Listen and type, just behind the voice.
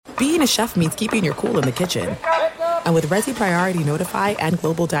being a chef means keeping your cool in the kitchen. And with Resi Priority Notify and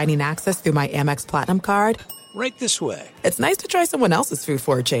Global Dining Access through my Amex Platinum card, right this way. It's nice to try someone else's food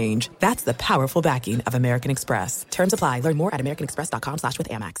for a change. That's the powerful backing of American Express. Terms apply. Learn more at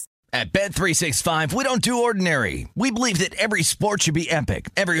americanexpress.com/withAmex. At Bet365, we don't do ordinary. We believe that every sport should be epic.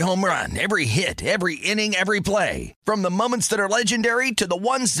 Every home run, every hit, every inning, every play. From the moments that are legendary to the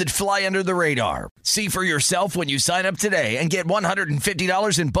ones that fly under the radar. See for yourself when you sign up today and get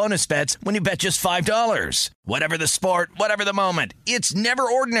 $150 in bonus bets when you bet just $5. Whatever the sport, whatever the moment, it's never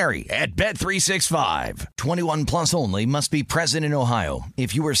ordinary at Bet365. 21 plus only. Must be present in Ohio.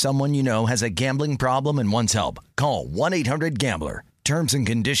 If you or someone you know has a gambling problem and wants help, call 1-800-GAMBLER. Terms and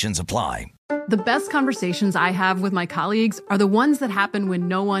conditions apply. The best conversations I have with my colleagues are the ones that happen when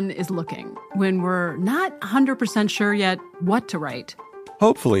no one is looking, when we're not 100% sure yet what to write.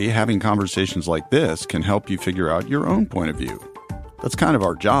 Hopefully, having conversations like this can help you figure out your own point of view. That's kind of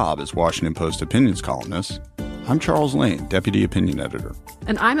our job as Washington Post opinions columnists. I'm Charles Lane, Deputy Opinion Editor.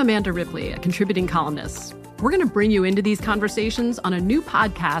 And I'm Amanda Ripley, a contributing columnist. We're going to bring you into these conversations on a new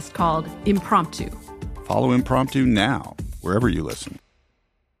podcast called Impromptu. Follow Impromptu now, wherever you listen.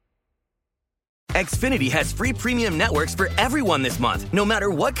 Xfinity has free premium networks for everyone this month, no matter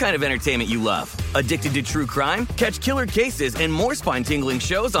what kind of entertainment you love. Addicted to true crime? Catch killer cases and more spine-tingling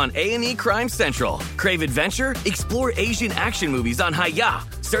shows on A&E Crime Central. Crave adventure? Explore Asian action movies on Hi-Ya.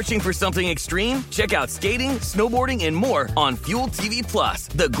 Searching for something extreme? Check out skating, snowboarding, and more on Fuel TV Plus,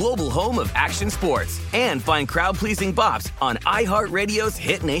 the global home of action sports. And find crowd-pleasing bops on iHeartRadio's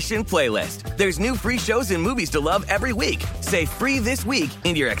Hit Nation playlist. There's new free shows and movies to love every week. Say free this week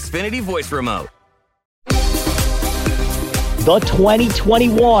in your Xfinity voice remote. The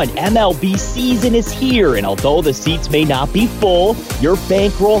 2021 MLB season is here, and although the seats may not be full, your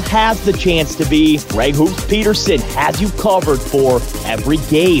bankroll has the chance to be. Greg Hoops Peterson has you covered for every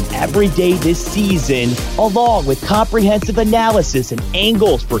game, every day this season, along with comprehensive analysis and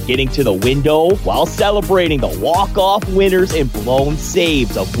angles for getting to the window while celebrating the walk-off winners and blown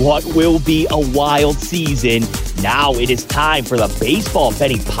saves of what will be a wild season. Now it is time for the Baseball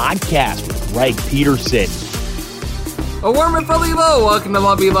Betting Podcast with Greg Peterson. A warm and friendly hello. Welcome to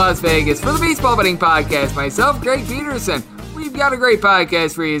lovely Las Vegas for the Baseball Betting Podcast. Myself, Greg Peterson. We've got a great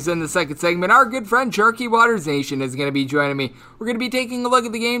podcast for you. In the second segment, our good friend Sharky Waters Nation is going to be joining me. We're going to be taking a look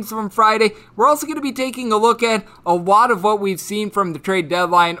at the games from Friday. We're also going to be taking a look at a lot of what we've seen from the trade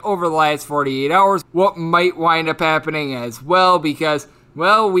deadline over the last 48 hours. What might wind up happening as well, because,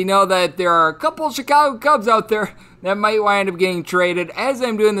 well, we know that there are a couple of Chicago Cubs out there that might wind up getting traded. As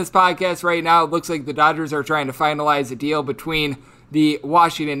I'm doing this podcast right now, it looks like the Dodgers are trying to finalize a deal between the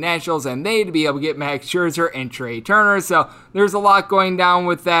Washington Nationals and they to be able to get Max Scherzer and Trey Turner. So there's a lot going down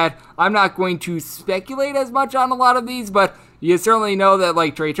with that. I'm not going to speculate as much on a lot of these, but you certainly know that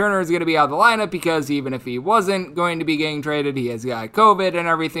like Trey Turner is going to be out of the lineup because even if he wasn't going to be getting traded, he has got COVID and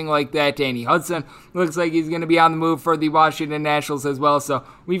everything like that. Danny Hudson looks like he's going to be on the move for the Washington Nationals as well. So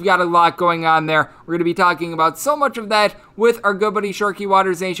we've got a lot going on there. We're going to be talking about so much of that with our good buddy Sharky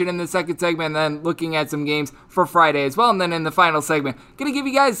Waters Nation in the second segment, and then looking at some games for Friday as well. And then in the final segment, going to give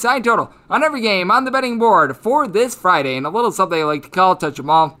you guys a side total on every game on the betting board for this Friday, and a little something I like to call touch 'em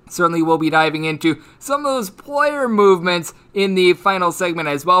all. Certainly we'll be diving into some of those player movements in the final segment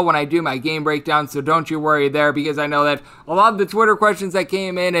as well when I do my game breakdown, so don't you worry there, because I know that a lot of the Twitter questions that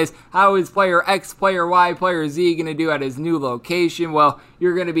came in is how is player X, player Y, player Z going to do at his new location? Well,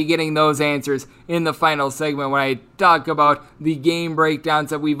 you're going to be getting those answers in the final segment when I talk about the game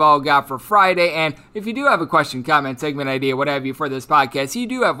breakdowns that we've all got for Friday. And if you do have a question, comment, segment idea, what have you for this podcast, you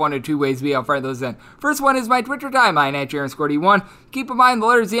do have one or two ways to be able to find those in. First one is my Twitter timeline at JaronScorty1. Keep in mind the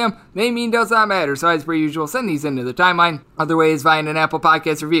letters M, they mean does not matter, so as per usual, send these into the timeline. Other way is find an Apple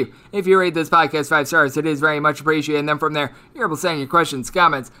Podcast review. If you rate this podcast 5 stars, it is very much appreciated, and then from there, you're able to send your questions,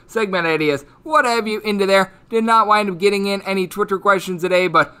 comments, segment ideas, what have you into there. Did not wind up getting in any Twitter questions today,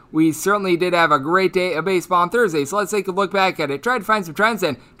 but we certainly did have a great day of baseball on Thursday, so let's take a look back at it, try to find some trends,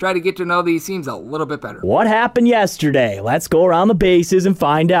 and try to get to know these teams a little bit better. What happened yesterday? Let's go around the bases and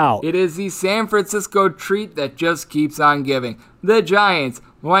find out. It is the San Francisco treat that just keeps on giving. The Giants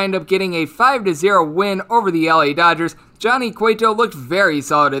wind up getting a 5-0 win over the LA Dodgers. Johnny Cueto looked very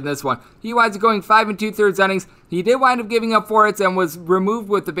solid in this one. He winds up going 5 2/3 innings. He did wind up giving up 4 hits and was removed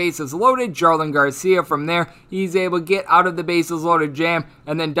with the bases loaded. Jarlin Garcia from there, he's able to get out of the bases loaded jam.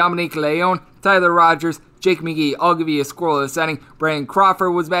 And then Dominic Leon, Tyler Rogers, Jake McGee, I'll give you a scoreless inning. Brandon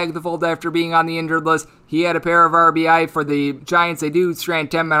Crawford was back at the fold after being on the injured list. He had a pair of RBI for the Giants. They do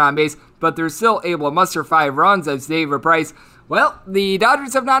strand 10 men on base, but they're still able to muster 5 runs as David Price Well, the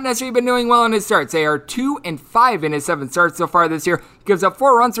Dodgers have not necessarily been doing well in his starts. They are 2-5 in his 7 starts so far this year. Gives up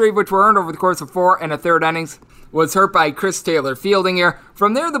 4 runs, 3 of which were earned over the course of 4 1/3 innings. Was hurt by Chris Taylor fielding here.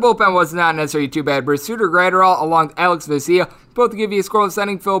 From there, the bullpen was not necessarily too bad. Bruce Sutter, Gratterall, along with Alex Vesia, both give you a scoreless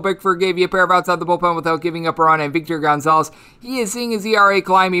inning. Phil Bickford gave you a pair of outs out of the bullpen without giving up a run. And Victor Gonzalez, he is seeing his ERA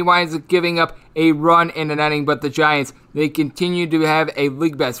climb. He winds up giving up a run in an inning. But the Giants, they continue to have a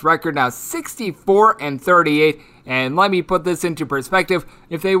league best record now, 64-38. And let me put this into perspective.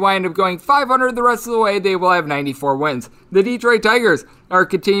 If they wind up going 500 the rest of the way, they will have 94 wins. The Detroit Tigers are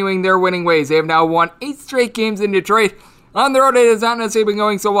continuing their winning ways. They have now won 8 straight games in Detroit. On the road, it has not necessarily been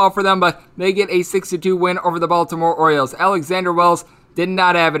going so well for them, but they get a 6-2 win over the Baltimore Orioles. Alexander Wells did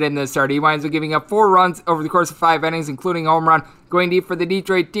not have it in this start. He winds up giving up 4 runs over the course of 5 innings, including a home run. Going deep for the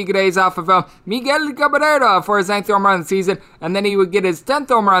Detroit Tigres off of Miguel Cabrera for his 9th home run of the season. And then he would get his 10th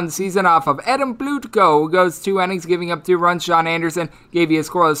home run of the season off of Adam Plutko, who goes 2 innings, giving up 2 runs. Sean Anderson gave you a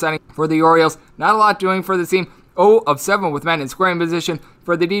scoreless inning for the Orioles. Not a lot doing for the team. 0 of 7 with men in scoring position.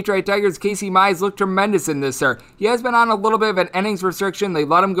 For the Detroit Tigers, Casey Mize looked tremendous in this start. He has been on a little bit of an innings restriction. They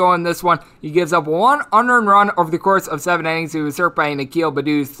let him go in this one. He gives up 1 unearned run over the course of 7 innings. He was hurt by Nikhil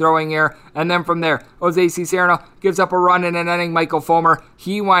Badu's throwing error. And then from there, Jose Cicerno gives up a run in an inning. Michael Fulmer,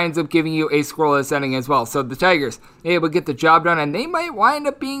 he winds up giving you a scoreless inning as well. So the Tigers, they able to get the job done, and they might wind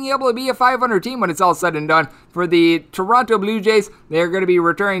up being able to be a 500 team when it's all said and done. For the Toronto Blue Jays, they're going to be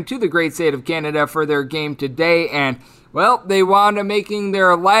returning to the great state of Canada for their game today, and well, they wound up making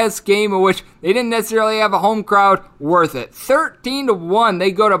their last game, in which they didn't necessarily have a home crowd, worth it. 13-1, they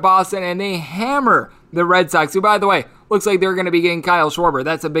go to Boston and they hammer the Red Sox, who, by the way, looks like they're going to be getting Kyle Schwarber.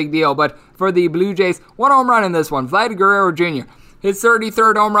 That's a big deal. But for the Blue Jays, 1 home run in this one. Vlad Guerrero Jr., his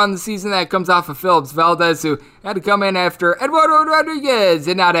 33rd home run of the season. That comes off of Phillips Valdez, who had to come in after Eduardo Rodriguez.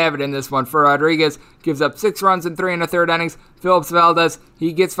 Did not have it in this one. For Rodriguez, gives up 6 runs in 3 1/3 innings. Phillips Valdez,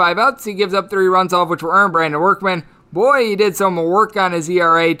 he gets 5 outs. He gives up 3 runs, all of which were earned. Brandon Workman, boy, he did some work on his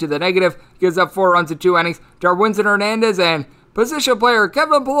ERA to the negative. Gives up 4 runs in 2 innings. Darwinson Hernandez and position player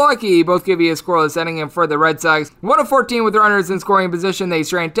Kevin Plawecki both give you a scoreless inning. And for the Red Sox, 1 of 14 with runners in scoring position. They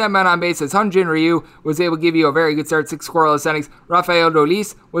stranded 10 men on base as Hyun-Jin Ryu was able to give you a very good start, 6 scoreless innings. Rafael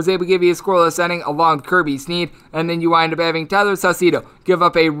Dolis was able to give you a scoreless inning along with Kirby Snead. And then you wind up having Tyler Saucedo give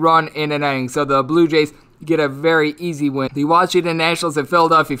up a run in an inning. So the Blue Jays get a very easy win. The Washington Nationals and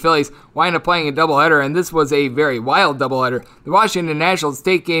Philadelphia Phillies wind up playing a doubleheader, and this was a very wild doubleheader. The Washington Nationals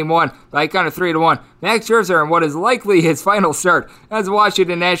take game 1 by a count of 3-1. Max Scherzer in what is likely his final start, as the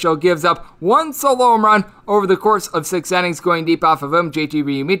Washington Nationals gives up 1 solo home run over the course of 6 innings, going deep off of him. JT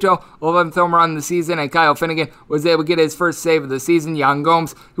Realmuto, 11th home run of the season, and Kyle Finnegan was able to get his first save of the season. Yan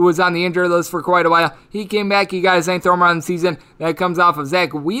Gomes, who was on the injured list for quite a while, he came back. He got his 9th home run of the season. That comes off of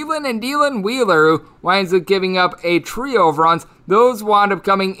Zach Whelan and Dylan Wheeler, who winds up giving up a trio of runs. Those wound up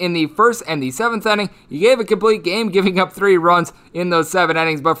coming in the 1st and the 7th inning. He gave a complete game, giving up 3 runs in those 7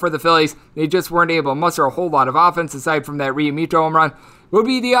 innings. But for the Phillies, they just weren't able to muster a whole lot of offense aside from that Realmuto home run. Will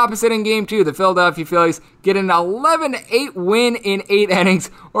be the opposite in game 2. The Philadelphia Phillies get an 11-8 win in 8 innings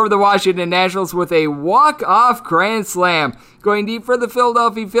over the Washington Nationals with a walk-off grand slam. Going deep for the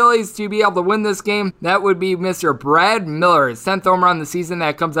Philadelphia Phillies to be able to win this game, that would be Mr. Brad Miller, his 10th home run of the season.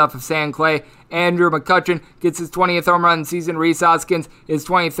 That comes off of Sam Clay. Andrew McCutchen gets his 20th home run of the season. Rhys Hoskins his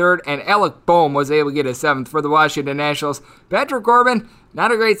 23rd, and Alec Boehm was able to get his 7th for the Washington Nationals. Patrick Corbin,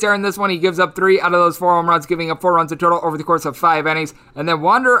 not a great start in this one. He gives up 3 out of those 4 home runs, giving up 4 runs in total over the course of 5 innings. And then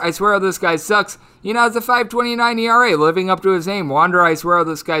Wander, I swear this guy sucks. You know, it's a 5.29 ERA, living up to his name. Wander, I swear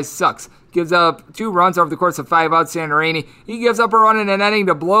this guy sucks. Gives up 2 runs over the course of 5 outs. Santorini, he gives up a run in an inning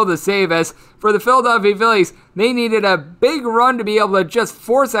to blow the save. As for the Philadelphia Phillies, they needed a big run to be able to just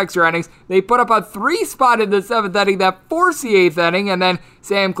force extra innings. They put up a 3 spot in the 7th inning that forced the 8th inning, and then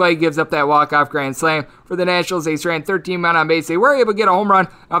Sam Clay gives up that walk-off grand slam. For the Nationals, they stranded 13 men on base. They were able to get a home run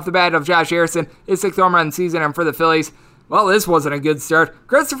off the bat of Josh Harrison, his 6th home run of the season. And for the Phillies, well, this wasn't a good start.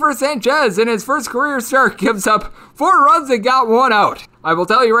 Christopher Sanchez, in his first career start, gives up 4 runs and got 1 out. I will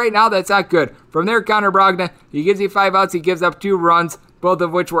tell you right now, that's not good. From there, Connor Brogdon, he gives you 5 outs. He gives up 2 runs, both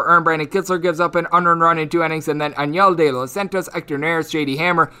of which were earned. Brandon Kitzler gives up an unearned run in 2 innings. And then Añel de los Santos, Hector Neris, J.D.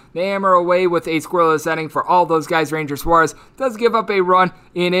 Hammer, they hammer away with a scoreless inning for all those guys. Ranger Suarez does give up a run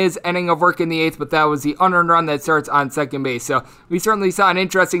in his inning of work in the 8th, but that was the unearned run that starts on second base. So we certainly saw an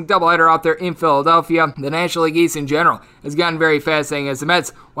interesting doubleheader out there in Philadelphia. The National League East in general has gotten very fascinating, as the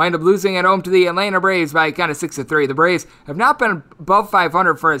Mets wind up losing at home to the Atlanta Braves by a count of 6-3. The Braves have not been above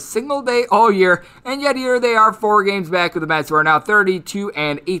 500 for a single day all year, and yet here they are 4 games back with the Mets, who are now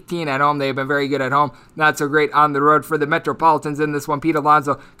 32-18 at home. They've been very good at home, not so great on the road for the Metropolitans in this one. Pete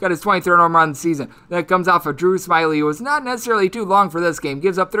Alonso got his 23rd home run of the season. That comes off of Drew Smyly, who was not necessarily too long for this game.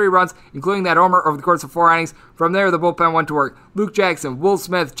 Gives up 3 runs, including that homer over the course of 4 innings. From there, the bullpen went to work. Luke Jackson, Will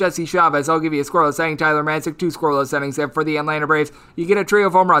Smith, Jesse Chavez. I'll give you a scoreless inning. Tyler Mansick, 2 scoreless innings. And for the Atlanta Braves, you get a trio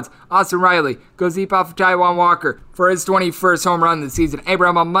of home runs. Austin Riley goes deep off of Taijuan Walker for his 21st home run of the season.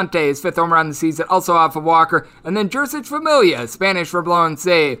 Abraham Almonte, his 5th home run of the season, also off of Walker. And then Jersich Familia, Spanish for blown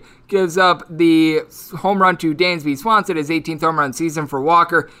save, gives up the home run to Dansby Swanson, his 18th home run season for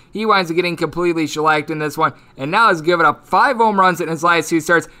Walker. He winds up getting completely shellacked in this one, and now has given up 5 home runs in his last 2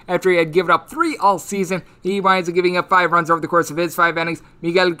 starts after he had given up 3 all season. He winds up giving up 5 runs over the course of his 5 innings.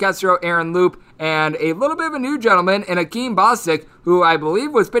 Miguel Castro, Aaron Loop, and a little bit of a new gentleman in Akeem Bostic, who I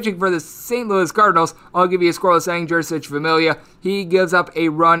believe was pitching for the St. Louis Cardinals. I'll give you a scoreless inning. Jersich Familia, he gives up a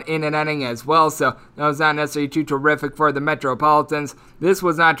run in an inning as well, so that was not necessarily too terrific for the Metropolitans. This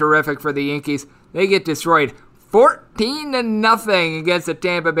was not terrific for the Yankees. They get destroyed 14-0 against the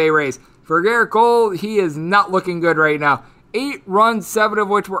Tampa Bay Rays. For Garrett Cole, he is not looking good right now. 8 runs, 7 of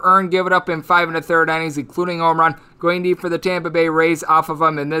which were earned, given up in 5 1/3 innings, including home run. Going deep for the Tampa Bay Rays off of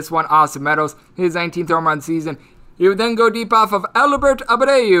him in this one, Austin Meadows, his 19th home run season. He would then go deep off of Albert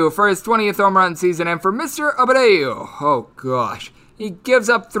Abreu for his 20th home run season. And for Mr. Abreu, oh gosh, he gives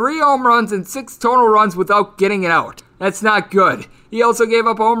up 3 home runs and 6 total runs without getting it out. That's not good. He also gave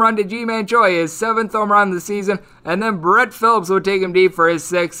up a home run to Ji-Man Choi, his 7th home run of the season, and then Brett Phillips would take him deep for his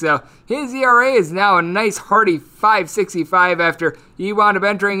 6th. So his ERA is now a nice hearty 5.65 after he wound up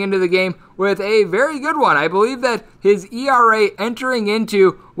entering into the game with a very good one. I believe that his ERA entering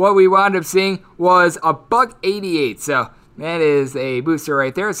into what we wound up seeing was a $1.88. So that is a booster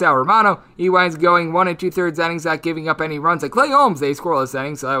right there. Sal Romano, he winds going 1 2/3 innings, not giving up any runs. Like Clay Holmes, a scoreless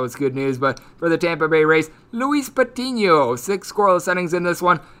inning, so that was good news. But for the Tampa Bay Rays, Luis Patino, 6 scoreless innings in this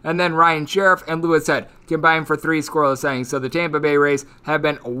one. And then Ryan Sheriff and Lewis Head combined for 3 scoreless innings. So the Tampa Bay Rays have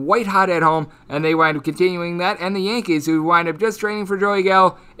been white hot at home, and they wind up continuing that. And the Yankees, who wind up just training for Joey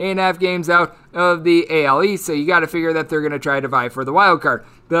Gallo, 8.5 games out of the AL East. So you got to figure that they're going to try to vie for the wild card.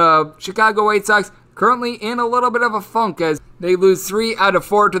 The Chicago White Sox, currently in a little bit of a funk as they lose 3 out of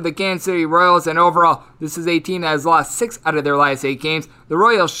 4 to the Kansas City Royals, and overall, this is a team that has lost 6 out of their last 8 games. The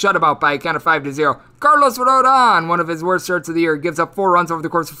Royals shut them out by a count of 5-0. Carlos Rodon, one of his worst starts of the year, gives up 4 runs over the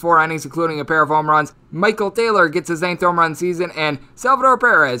course of 4 innings, including a pair of home runs. Michael Taylor gets his 9th home run season, and Salvador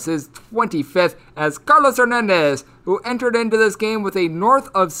Perez his 25th, as Carlos Hernandez, who entered into this game with a north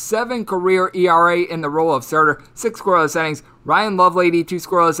of 7 career ERA in the role of starter, 6 scoreless innings. Ryan Lovelady, 2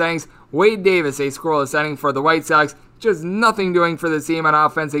 scoreless innings. Wade Davis, a scoreless inning for the White Sox. Just nothing doing for the team on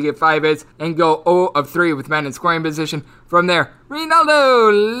offense. They get 5 hits and go 0 of 3 with men in scoring position. From there,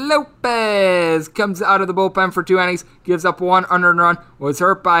 Reynaldo Lopez comes out of the bullpen for 2 innings, gives up 1 unearned run, was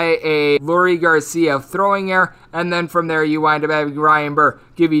hurt by a Lurie Garcia throwing error, and then from there you wind up having Ryan Burr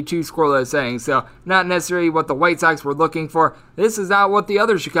give you 2 scoreless innings. So not necessarily what the White Sox were looking for. This is not what the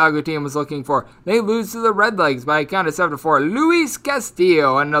other Chicago team was looking for. They lose to the Redlegs by a count of 7-4. Luis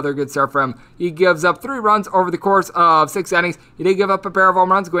Castillo, another good start for him. He gives up 3 runs over the course of 6 innings. He did give up a pair of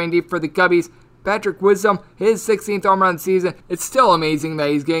home runs going deep for the Cubbies. Patrick Wisdom, his 16th home run season. It's still amazing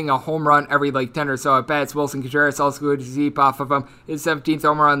that he's getting a home run every 10 or so at bats. Wilson Contreras also goes deep off of him, his 17th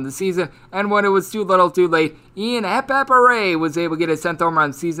home run of the season. And when it was too little too late, Ian Apapare was able to get his 10th home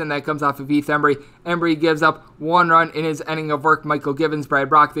run season. That comes off of Heath Embry. Embry gives up 1 run in his inning of work. Michael Givens, Brad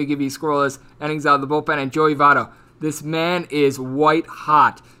Brock, they give you scoreless innings out of the bullpen. And Joey Votto, this man is white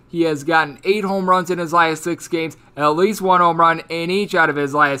hot. He has gotten 8 home runs in his last 6 games, at least 1 home run in each out of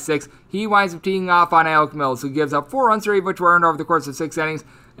his last 6. He winds up teeing off on Alec Mills, who gives up 4 runs, 3 of which were earned over the course of 6 innings.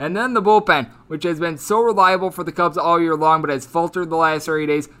 And then the bullpen, which has been so reliable for the Cubs all year long, but has faltered the last 30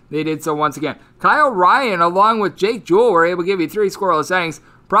 days, they did so once again. Kyle Ryan, along with Jake Jewell, were able to give you 3 scoreless innings.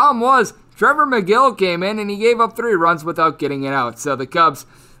 Problem was, Trevor McGill came in and he gave up 3 runs without getting it out. So the Cubs,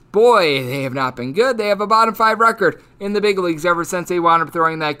 boy, they have not been good. They have a bottom 5 record in the big leagues ever since they wound up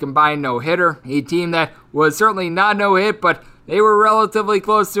throwing that combined no-hitter. A team that was certainly not no-hit, but they were relatively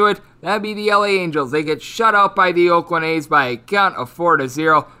close to it. That'd be the LA Angels. They get shut out by the Oakland A's by a count of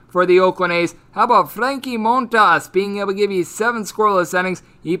 4-0 for the Oakland A's. How about Frankie Montas being able to give you 7 scoreless innings?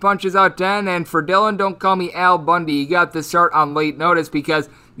 He punches out 10, and for Dylan, don't call me Al Bundy. He got the start on late notice because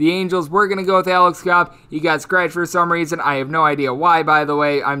the Angels were going to go with Alex Cobb. He got scratched for some reason. I have no idea why, by the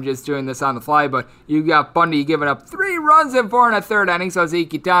way. I'm just doing this on the fly, but you got Bundy giving up 3 runs in 4 1/3 innings. So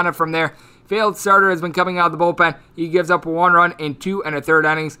Zeke Quintana from there failed starter, has been coming out of the bullpen. He gives up 1 run in 2 1/3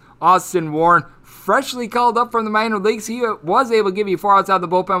 innings. Austin Warren, freshly called up from the minor leagues, he was able to give you 4 outs out of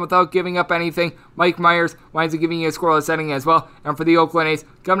the bullpen without giving up anything. Mike Myers winds up giving you a scoreless inning as well. And for the Oakland A's,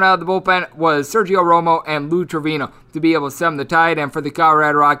 coming out of the bullpen was Sergio Romo and Lou Trevino to be able to stem the tide. And for the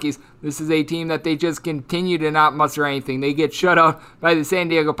Colorado Rockies, this is a team that they just continue to not muster anything. They get shut out by the San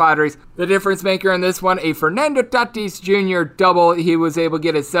Diego Padres. The difference maker in this one, a Fernando Tatis Jr. double. He was able to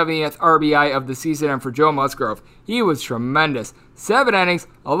get his 70th RBI of the season. And for Joe Musgrove, he was tremendous. 7 innings,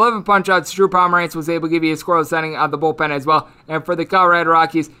 11 punch-outs. Drew Pomeranz was able to give you a scoreless inning out of the bullpen as well. And for the Colorado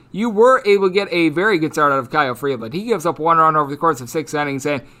Rockies, you were able to get a very good start out of Kyle Freeland. He gives up 1 run over the course of 6 innings,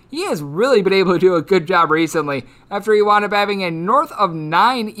 and he has really been able to do a good job recently after he wound up having a north of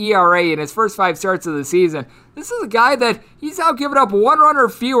 9 ERA in his first 5 starts of the season. This is a guy that he's now given up 1 run or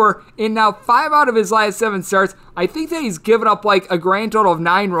fewer in now 5 out of his last 7 starts. I think that he's given up like a grand total of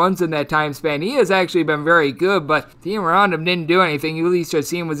 9 runs in that time span. He has actually been very good, but the team around him didn't do anything. Ulysses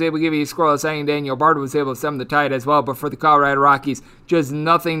Chacin was able to give you a scoreless inning. Daniel Bard was able to stem the tide as well, but for the Colorado Rockies, just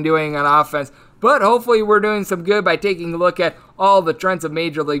nothing doing on offense. But hopefully we're doing some good by taking a look at all the trends of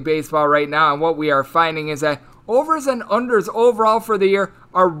Major League Baseball right now, and what we are finding is that overs and unders overall for the year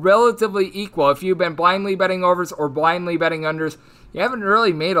are relatively equal. If you've been blindly betting overs or blindly betting unders, you haven't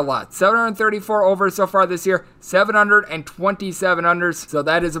really made a lot. 734 overs so far this year, 727 unders. So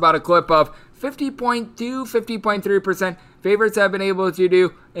that is about a clip of 50.2, 50.3%. Favorites have been able to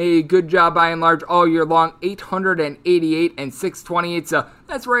do a good job by and large all year long, 888 and 628. So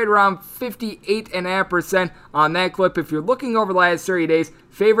that's right around 58.5% on that clip. If you're looking over the last 30 days,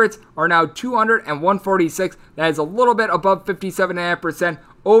 favorites are now 200 and 146. That is a little bit above 57.5%.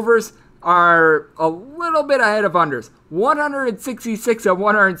 Overs are a little bit ahead of unders, 166 and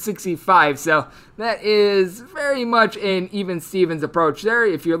 165. So that is very much an even Stevens approach there.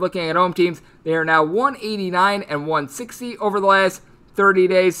 If you're looking at home teams, they are now 189 and 160 over the last 30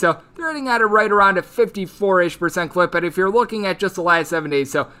 days. So they're hitting at it right around a 54-ish% clip. But if you're looking at just the last 7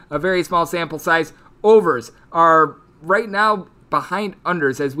 days, so a very small sample size, overs are right now behind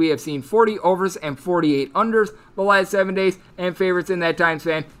unders, as we have seen 40 overs and 48 unders the last 7 days, and favorites in that time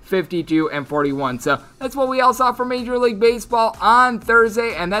span 52 and 41. So that's what we all saw from Major League Baseball on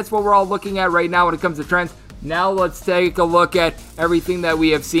Thursday, and that's what we're all looking at right now when it comes to trends. Now let's take a look at everything that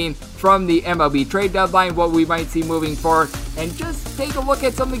we have seen from the MLB trade deadline, what we might see moving forward, and just take a look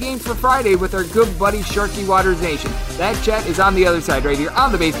at some of the games for Friday with our good buddy Sharky Waters Nation. That chat is on the other side right here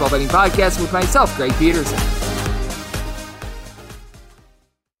on the Baseball Betting Podcast with myself, Greg Peterson.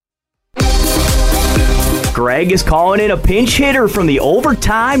 Greg is calling in a pinch hitter from the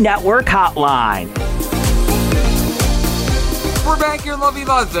Overtime Network hotline. We're back here in lovely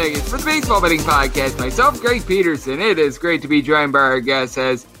Las Vegas for the Baseball Betting Podcast. Myself, Greg Peterson. It is great to be joined by our guest,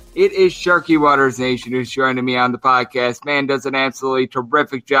 as it is Sharky Waters Nation who's joining me on the podcast. Man does an absolutely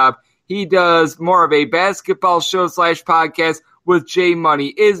terrific job. He does more of a basketball show / podcast with J Money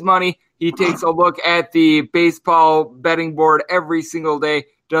Is Money. He takes a look at the baseball betting board every single day.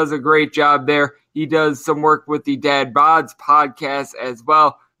 Does a great job there. He does some work with the Dad Bods podcast as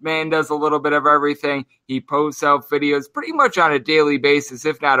well. Man does a little bit of everything. He posts out videos pretty much on a daily basis,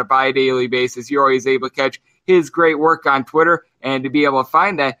 if not a bi-daily basis. You're always able to catch his great work on Twitter, and to be able to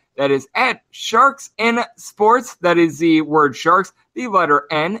find that is at Sharks N Sports. That is the word Sharks, the letter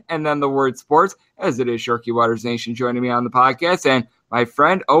N, and then the word Sports, as it is Sharky Waters Nation joining me on the podcast. And my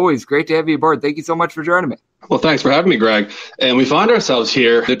friend, always great to have you aboard. Thank you so much for joining me. Well, thanks for having me, Greg. And we find ourselves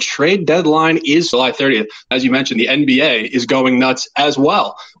here. The trade deadline is July 30th. As you mentioned, the NBA is going nuts as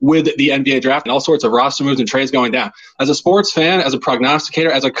well with the NBA draft and all sorts of roster moves and trades going down. As a sports fan, as a prognosticator,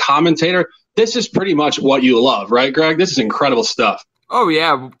 as a commentator, this is pretty much what you love, right, Greg? This is incredible stuff. Oh,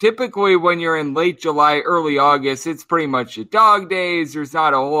 yeah. Typically, when you're in late July, early August, it's pretty much your dog days. There's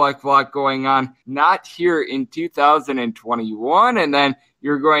not a whole heck of a lot going on. Not here in 2021. And then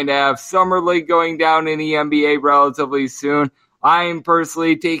you're going to have Summer League going down in the NBA relatively soon. I'm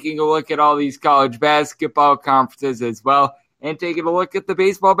personally taking a look at all these college basketball conferences as well, and taking a look at the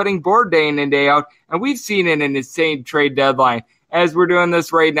baseball betting board day in and day out. And we've seen an insane trade deadline. As we're doing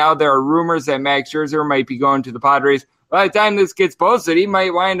this right now, there are rumors that Max Scherzer might be going to the Padres. By the time this gets posted, he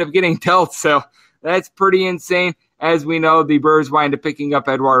might wind up getting dealt. So that's pretty insane. As we know, the Brewers wind up picking up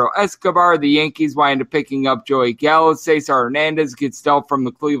Eduardo Escobar. The Yankees wind up picking up Joey Gallo. Cesar Hernandez gets dealt from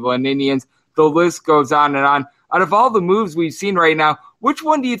the Cleveland Indians. The list goes on and on. Out of all the moves we've seen right now, which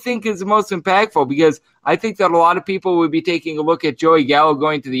one do you think is the most impactful? Because I think that a lot of people would be taking a look at Joey Gallo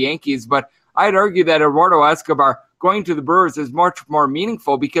going to the Yankees, but I'd argue that Eduardo Escobar going to the Brewers is much more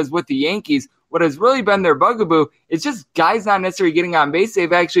meaningful, because with the Yankees, what has really been their bugaboo is just guys not necessarily getting on base.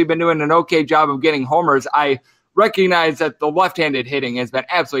 They've actually been doing an okay job of getting homers. I recognize that the left-handed hitting has been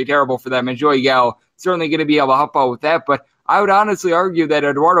absolutely terrible for them, and Joey Gallo certainly going to be able to help out with that, but I would honestly argue that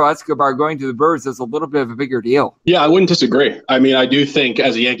Eduardo Escobar going to the Brewers is a little bit of a bigger deal. Yeah, I wouldn't disagree. I mean, I do think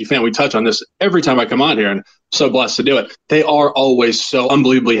as a Yankee fan, we touch on this every time I come on here, and so blessed to do it. They are always so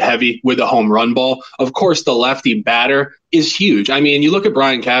unbelievably heavy with the home run ball. Of course, the lefty batter is huge. I mean, you look at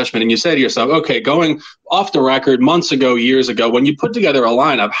Brian Cashman and you say to yourself, okay, going off the record months ago, years ago, when you put together a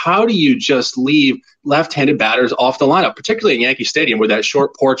lineup, how do you just leave left-handed batters off the lineup, particularly in Yankee Stadium with that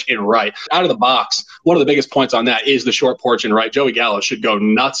short porch in right? Out of the box, one of the biggest points on that is the short porch in right. Joey Gallo should go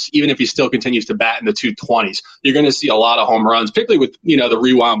nuts, even if he still continues to bat in the 220s. You're going to see a lot of home runs, particularly with, the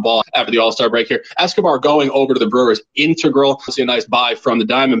rewound ball after the All-Star break here. Escobar going over to the Brewers, integral. See a nice buy from the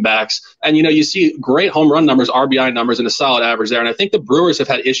Diamondbacks. And, you see great home run numbers, RBI numbers, and a solid average there. And I think the Brewers have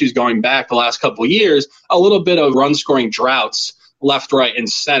had issues going back the last couple of years, a little bit of run-scoring droughts left, right, and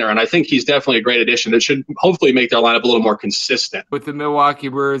center. And I think he's definitely a great addition that should hopefully make their lineup a little more consistent. With the Milwaukee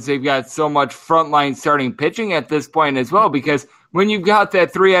Brewers, they've got so much frontline starting pitching at this point as well, because when you've got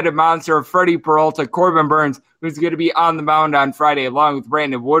that three-headed monster of Freddie Peralta, Corbin Burns, who's going to be on the mound on Friday along with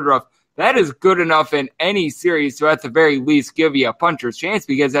Brandon Woodruff, that is good enough in any series to at the very least give you a puncher's chance,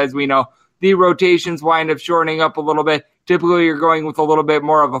 because as we know, the rotations wind up shortening up a little bit. Typically, you're going with a little bit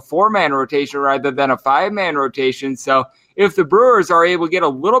more of a four-man rotation rather than a five-man rotation. So if the Brewers are able to get a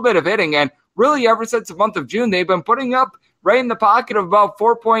little bit of hitting, and really ever since the month of June, they've been putting up right in the pocket of about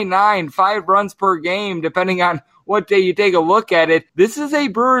 4.9, 5 runs per game, depending on what day you take a look at it. This is a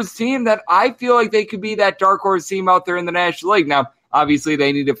Brewers team that I feel like they could be that dark horse team out there in the National League. Now, obviously,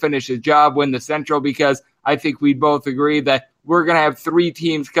 they need to finish the job, win the Central, because I think we'd both agree that we're going to have 3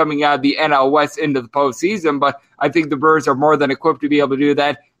 teams coming out of the NL West into the postseason, but I think the Brewers are more than equipped to be able to do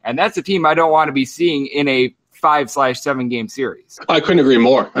that, and that's a team I don't want to be seeing in a 5/7 game series. I couldn't agree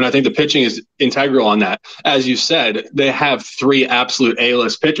more. And I think the pitching is integral on that. As you said, they have 3 absolute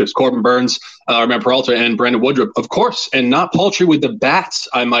A-list pitchers, Corbin Burns, Peralta, and Brandon Woodruff, of course, and not paltry with the bats,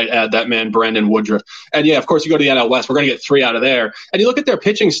 I might add, that man, Brandon Woodruff. And yeah, of course, you go to the NL West, we're going to get 3 out of there. And you look at their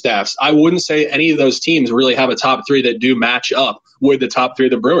pitching staffs, I wouldn't say any of those teams really have a top 3 that do match up with the top 3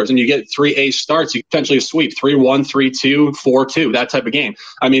 of the Brewers. And you get 3 ace starts, you potentially sweep 3-1, 3-2, 4-2, that type of game.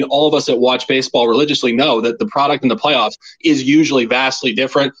 I mean, all of us that watch baseball religiously know that the product in the playoffs is usually vastly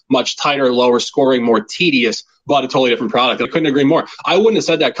different, much tighter, lower scoring, more tedious, but a totally different product. I couldn't agree more. I wouldn't have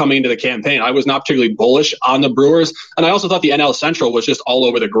said that coming into the campaign. I was not particularly bullish on the Brewers, and I also thought the NL Central was just all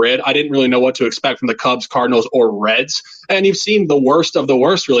over the grid. I didn't really know what to expect from the Cubs, Cardinals, or Reds, and you've seen the worst of the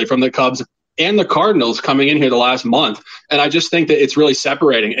worst, really, from the Cubs and the Cardinals coming in here the last month. And I just think that it's really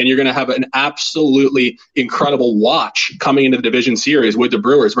separating, and you're going to have an absolutely incredible watch coming into the division series with the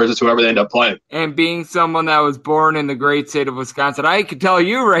Brewers versus whoever they end up playing. And being someone that was born in the great state of Wisconsin, I can tell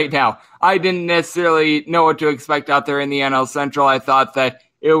you right now, I didn't necessarily know what to expect out there in the NL Central. I thought that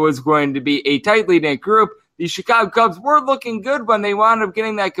it was going to be a tightly knit group. The Chicago Cubs were looking good when they wound up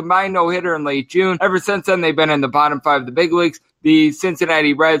getting that combined no-hitter in late June. Ever since then, they've been in the bottom 5 of the big leagues. The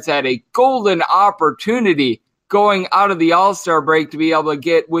Cincinnati Reds had a golden opportunity going out of the All-Star break to be able to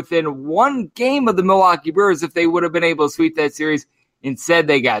get within 1 game of the Milwaukee Brewers if they would have been able to sweep that series. Instead,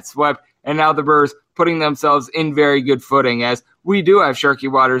 they got swept, and now the Brewers putting themselves in very good footing, as we do have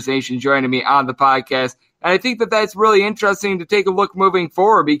Sharky Waters Nation joining me on the podcast. And I think that that's really interesting to take a look moving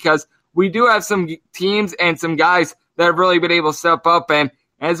forward, because we do have some teams and some guys that have really been able to step up. And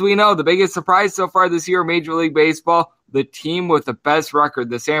as we know, the biggest surprise so far this year in Major League Baseball, the team with the best record,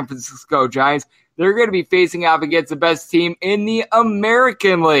 the San Francisco Giants, they're going to be facing off against the best team in the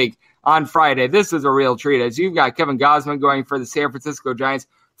American League on Friday. This is a real treat, as you've got Kevin Gausman going for the San Francisco Giants.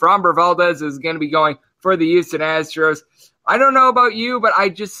 Framber Valdez is going to be going for the Houston Astros. I don't know about you, but I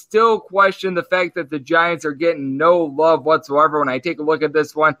just still question the fact that the Giants are getting no love whatsoever when I take a look at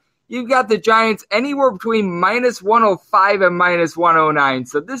this one. You've got the Giants anywhere between minus 105 and minus 109.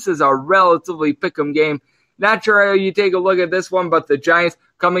 So this is a relatively pick'em game. Not sure how you take a look at this one, but the Giants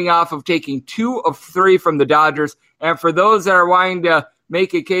coming off of taking 2 of 3 from the Dodgers. And for those that are wanting to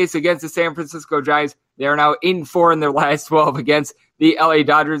make a case against the San Francisco Giants, they are now 8-4 in their last 12 against the LA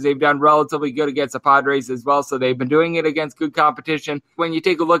Dodgers. They've done relatively good against the Padres as well, so they've been doing it against good competition. When you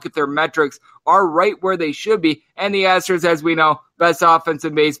take a look at their metrics, are right where they should be. And the Astros, as we know, best offense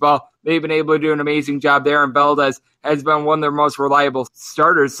in baseball. They've been able to do an amazing job there, and Valdez has been one of their most reliable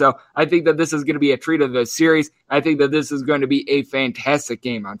starters. So I think that this is going to be a treat of the series. I think that this is going to be a fantastic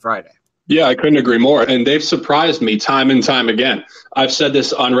game on Friday. Yeah, I couldn't agree more. And they've surprised me time and time again. I've said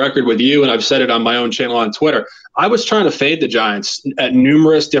this on record with you, and I've said it on my own channel on Twitter. I was trying to fade the Giants at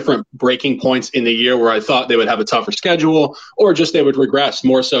numerous different breaking points in the year where I thought they would have a tougher schedule or just they would regress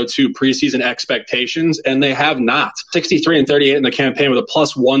more so to preseason expectations, and they have not. 63-38 in the campaign with a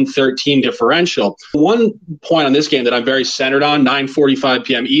plus 113 differential. One point on this game that I'm very centered on, 9:45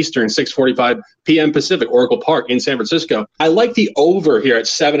 p.m. Eastern, 6:45 p.m. Pacific, Oracle Park in San Francisco. I like the over here at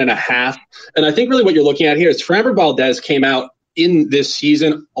 7.5. And I think really what you're looking at here is Framber Valdez came out in this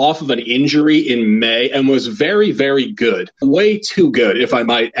season off of an injury in May and was very, very good. Way too good, if I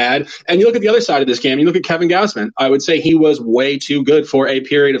might add. And you look at the other side of this game, you look at Kevin Gausman. I would say he was way too good for a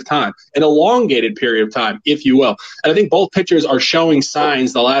period of time, an elongated period of time, if you will. And I think both pitchers are showing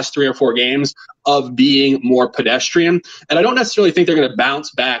signs the last 3 or 4 games of being more pedestrian. And I don't necessarily think they're going to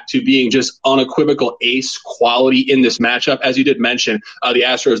bounce back to being just unequivocal ace quality in this matchup. As you did mention, the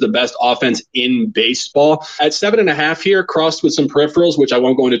Astros, the best offense in baseball. At 7.5 here, crossed with some peripherals, which I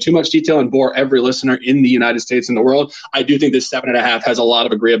won't go into too much detail and bore every listener in the United States and the world. I do think this 7.5 has a lot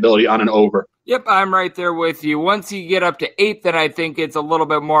of agreeability on an over. Yep, I'm right there with you. Once you get up to 8, then I think it's a little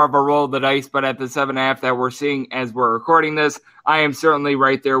bit more of a roll of the dice, but at the 7.5 that we're seeing as we're recording this, I am certainly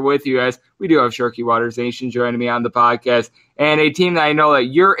right there with you, as we do have Sharky Waters Nation joining me on the podcast, and a team that I know that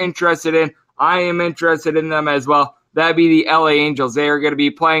you're interested in, I am interested in them as well. That'd be the LA Angels. They are going to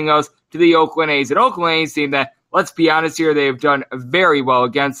be playing us to the Oakland A's. An Oakland A's team that, let's be honest here, they have done very well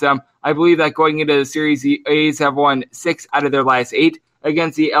against them. I believe that going into the series, the A's have won 6 out of their last 8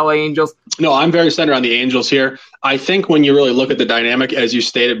 against the LA Angels. No, I'm very centered on the Angels here. I think when you really look at the dynamic, as you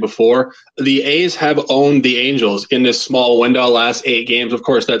stated before, the A's have owned the Angels in this small window, last 8 games. Of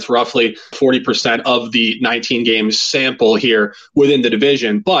course, that's roughly 40% of the 19-game sample here within the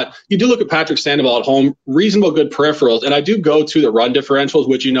division. But you do look at Patrick Sandoval at home, reasonable good peripherals, and I do go to the run differentials,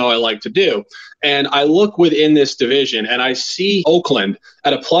 which you know I like to do. And I look within this division, and I see Oakland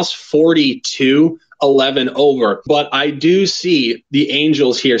at a plus 42, 11 over. But I do see the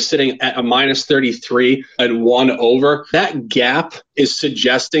Angels here sitting at a minus 33 and 1 over. That gap is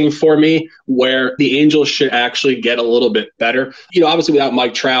suggesting for me where the Angels should actually get a little bit better. You know, obviously without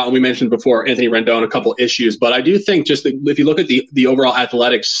Mike Trout, and we mentioned before Anthony Rendon, a couple issues, but I do think just if you look at the overall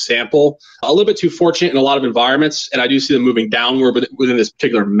athletics sample, a little bit too fortunate in a lot of environments, and I do see them moving downward within this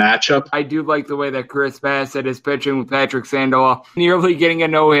particular matchup. I do like the way that Chris Bassett is pitching with Patrick Sandoval, nearly getting a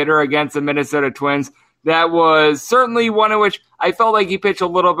no-hitter against the Minnesota Twins. That was certainly one in which I felt like he pitched a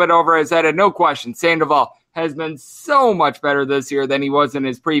little bit over his head, and no question, Sandoval has been so much better this year than he was in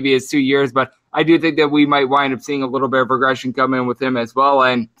his previous 2 years, but I do think that we might wind up seeing a little bit of progression come in with him as well,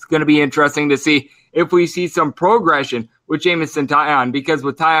 and it's going to be interesting to see if we see some progression with Jameson Taillon, because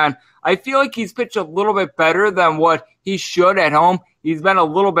with Taillon, I feel like he's pitched a little bit better than what he should at home. He's been a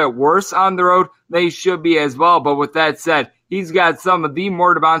little bit worse on the road than he should be as well, but with that said, he's got some of the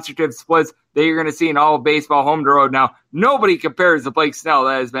more demonstrative splits that you're going to see in all of baseball home to road. Now, nobody compares to Blake Snell.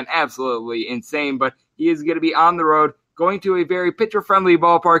 That has been absolutely insane, but he is going to be on the road, going to a very pitcher-friendly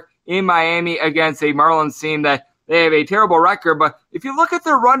ballpark in Miami against a Marlins team that they have a terrible record. But if you look at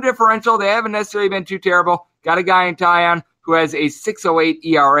their run differential, they haven't necessarily been too terrible. Got a guy in Taillon who has a 6.08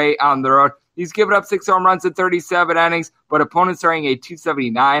 ERA on the road. He's given up 6 home runs in 37 innings, but opponents are hitting a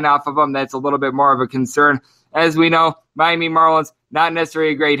 2.79 off of him. That's a little bit more of a concern. As we know, Miami Marlins, not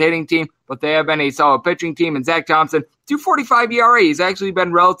necessarily a great hitting team, but they have been a solid pitching team. And Zach Thompson, 2.45 ERA. He's actually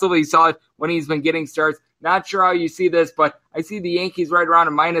been relatively solid when he's been getting starts. Not sure how you see this, but I see the Yankees right around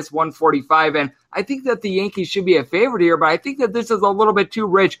a minus 145, and I think that the Yankees should be a favorite here, but I think that this is a little bit too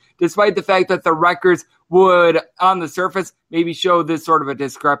rich, despite the fact that the records would, on the surface, maybe show this sort of a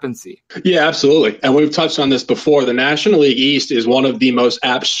discrepancy. Yeah, absolutely. And we've touched on this before. The National League East is one of the most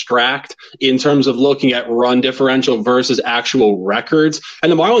abstract in terms of looking at run differential versus actual records.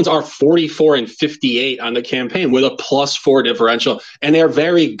 And the Marlins are 44-58 on the campaign with a +4 differential. And they're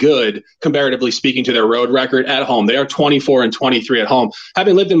very good, comparatively speaking, to their road record at home. They are 24-23 at home.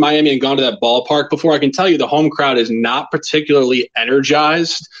 Having lived in Miami and gone to that ballpark before, I can tell you the home crowd is not particularly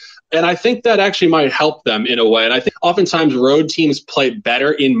energized. And I think that actually might help them in a way. And I think oftentimes road teams play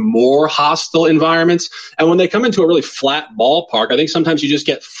better in more hostile environments. And when they come into a really flat ballpark, I think sometimes you just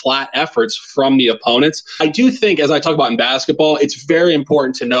get flat efforts from the opponents. I do think, as I talk about in basketball, it's very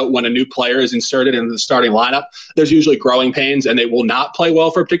important to note when a new player is inserted into the starting lineup, there's usually growing pains and they will not play well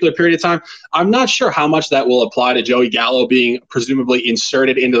for a particular period of time. I'm not sure how much that will apply to Joey Gallo being presumably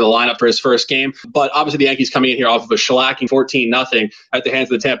inserted into the lineup for his first game. But obviously the Yankees coming in here off of a shellacking 14-0 at the hands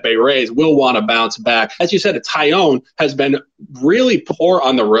of the Tampa Bay Rays will want to bounce back. As you said, Tyone has been really poor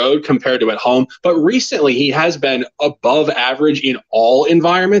on the road compared to at home, but recently he has been above average in all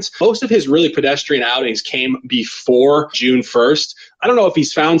environments. Most of his really pedestrian outings came before June 1st. I don't know if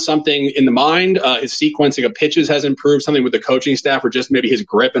he's found something in the mind. His sequencing of pitches has improved, something with the coaching staff, or just maybe his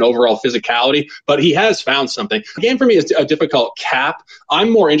grip and overall physicality, but he has found something. The game for me is a difficult cap.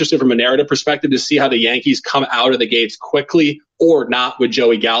 I'm more interested from a narrative perspective to see how the Yankees come out of the gates quickly or not with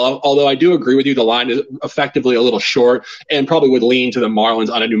Joey Gallo, although I do agree with you, the line is effectively a little short and probably would lean to the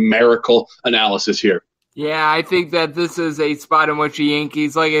Marlins on a numerical analysis here. Yeah, I think that this is a spot in which the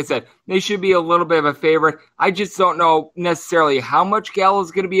Yankees, like I said, they should be a little bit of a favorite. I just don't know necessarily how much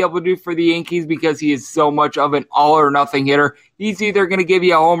Gallo's going to be able to do for the Yankees because he is so much of an all-or-nothing hitter. He's either going to give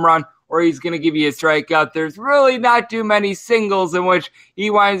you a home run or he's going to give you a strikeout. There's really not too many singles in which he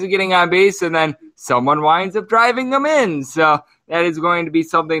winds up getting on base and then someone winds up driving him in. So that is going to be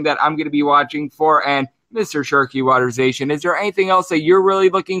something that I'm going to be watching for. And Mr. Sharky Waterzation, is there anything else that you're really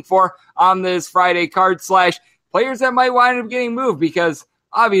looking for on this Friday card / players that might wind up getting moved? Because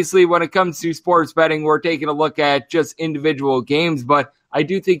obviously when it comes to sports betting, we're taking a look at just individual games, but I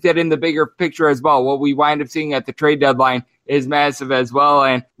do think that in the bigger picture as well, what we wind up seeing at the trade deadline is massive as well,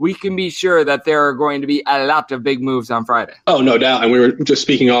 and we can be sure that there are going to be a lot of big moves on Friday. Oh, no doubt. And we were just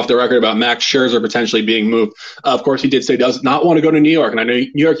speaking off the record about Max Scherzer potentially being moved. Of course, he did say does not want to go to New York, and I know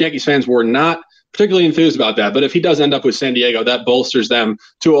New York Yankees fans were not particularly enthused about that. But if he does end up with San Diego, that bolsters them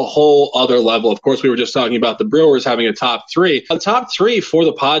to a whole other level. Of course, we were just talking about the Brewers having a top three. The top three for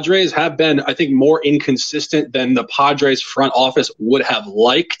the Padres have been, I think, more inconsistent than the Padres front office would have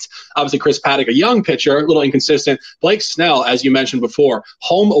liked. Obviously, Chris Paddock, a young pitcher, a little inconsistent. Blake Snell, as you mentioned before,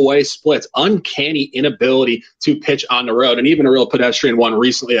 home-away splits, uncanny inability to pitch on the road, and even a real pedestrian one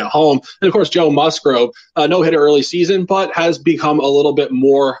recently at home. And, of course, Joe Musgrove, no-hitter early season, but has become a little bit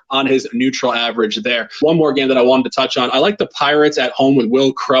more on his neutral average there. One more game that I wanted to touch on. I like the Pirates at home with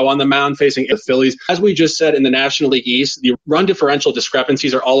Will Crow on the mound facing the Phillies. As we just said in the National League East, the run differential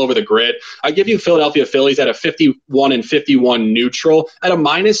discrepancies are all over the grid. I give you Philadelphia Phillies at a 51 and 51 neutral at a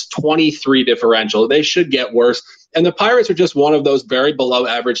minus 23 differential. They should get worse. And the Pirates are just one of those very below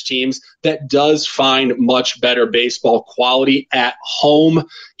average teams that does find much better baseball quality at home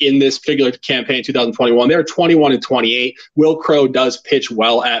in this particular campaign 2021. They're 21 and 28. Will Crow does pitch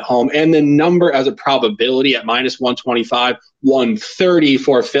well at home. And the number as a probability at minus 125, 130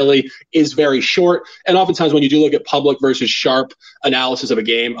 for Philly is very short. And oftentimes when you do look at public versus sharp analysis of a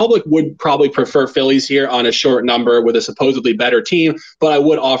game, public would probably prefer Phillies here on a short number with a supposedly better team. But I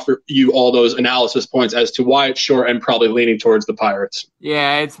would offer you all those analysis points as to why it's short and probably leaning towards the Pirates.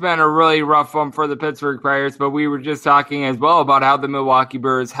 Yeah, it's been a really rough one for the Pittsburgh Pirates, but we were just talking as well about how the Milwaukee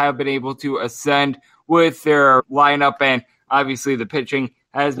Brewers have been able to ascend with their lineup, and obviously the pitching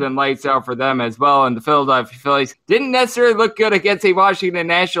has been lights out for them as well. And the Philadelphia Phillies didn't necessarily look good against a Washington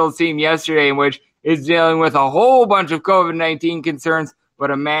Nationals team yesterday, in which is dealing with a whole bunch of COVID-19 concerns, but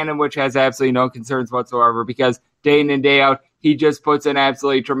a man in which has absolutely no concerns whatsoever, because day in and day out, he just puts in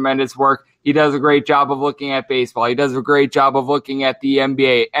absolutely tremendous work. He does a great job of looking at baseball. He does a great job of looking at the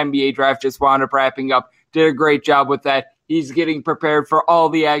NBA. NBA draft just wound up wrapping up. Did a great job with that. He's getting prepared for all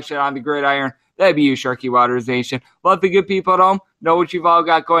the action on the gridiron. That'd be you, Sharky Waters Nation. Let the good people at home know what you've all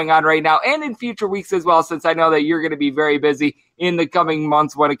got going on right now and in future weeks as well, since I know that you're going to be very busy in the coming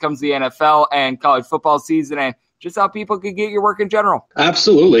months when it comes to the NFL and college football season, and just how people can get your work in general.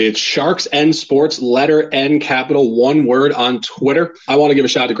 Absolutely. It's Sharks N Sports, letter N, capital, one word on Twitter. I want to give a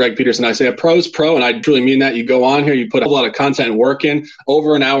shout out to Greg Peterson. I say a pro's pro, and I truly mean that. You go on here, you put a lot of content and work in,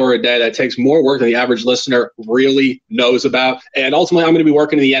 over an hour a day. That takes more work than the average listener really knows about. And ultimately, I'm going to be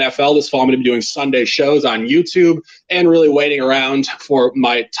working in the NFL this fall. I'm going to be doing Sunday shows on YouTube and really waiting around for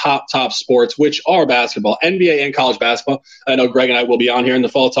my top sports, which are basketball, NBA and college basketball. I know Greg and I will be on here in the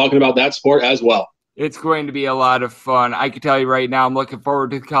fall talking about that sport as well. It's going to be a lot of fun. I can tell you right now, I'm looking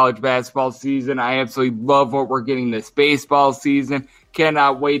forward to the college basketball season. I absolutely love what we're getting this baseball season.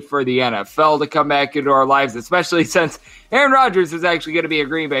 Cannot wait for the NFL to come back into our lives, especially since Aaron Rodgers is actually going to be a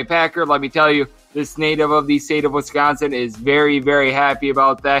Green Bay Packer. Let me tell you, this native of the state of Wisconsin is very, very happy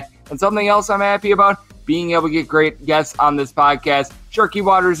about that. And something else I'm happy about, being able to get great guests on this podcast. Sharky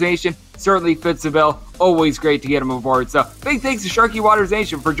Waters Nation certainly fits the bill. Always great to get him aboard. So big thanks to Sharky Waters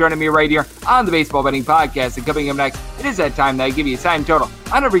Nation for joining me right here on the Baseball Betting Podcast. And coming up next, it is that time that I give you a time total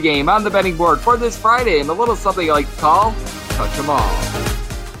on every game on the betting board for this Friday, and a little something I like to call Touch 'em All.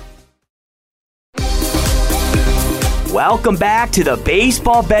 Welcome back to the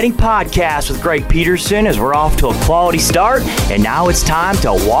Baseball Betting Podcast with Greg Peterson, as we're off to a quality start, and now it's time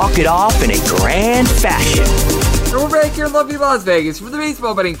to walk it off in a grand fashion. And we're back here in lovely Las Vegas for the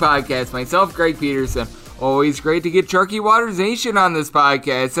Baseball Betting Podcast. Myself, Greg Peterson. Always great to get Sharky Waters Nation on this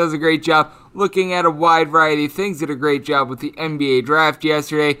podcast. Does a great job looking at a wide variety of things. Did a great job with the NBA draft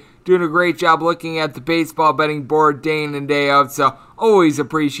yesterday. Doing a great job looking at the baseball betting board day in and day out. So always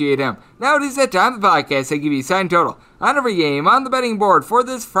appreciate him. Now it is that time of the podcast. I give you a sign total on every game on the betting board for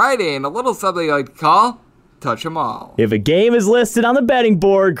this Friday. And a little something I like to call Touch 'em all. If a game is listed on the betting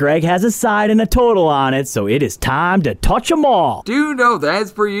board, Greg has a side and a total on it, so it is time to touch 'em all. Do know that,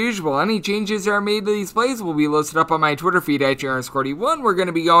 as per usual, any changes that are made to these plays will be listed up on my Twitter feed at JR_D1. We're going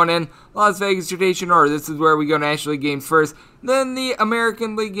to be going in Las Vegas rotation order. This is where we go National League games first. Then the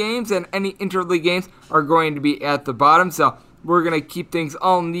American League games and any interleague games are going to be at the bottom. So we're going to keep things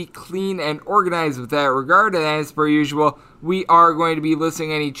all neat, clean, and organized with that regard. And as per usual, we are going to be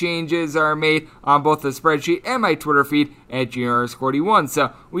listing any changes that are made on both the spreadsheet and my Twitter feed at JR_D1.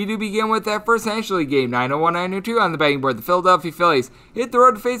 So we do begin with that first National League game, 901-902 on the betting board. The Philadelphia Phillies hit the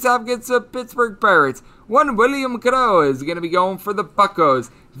road to face off against the Pittsburgh Pirates. One William Cano is going to be going for the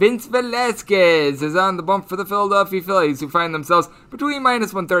Buccos. Vince Velasquez is on the bump for the Philadelphia Phillies, who find themselves between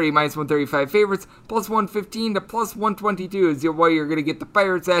minus 130, minus 135 favorites, plus 115 to plus 122 is what you're going to get the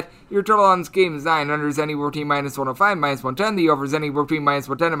Pirates at. Your total on this game is 9. Under is anywhere between minus 105, minus 110. The over is anywhere between minus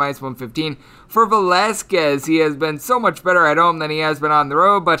 110 and minus 115. For Velasquez, he has been so much better at home than he has been on the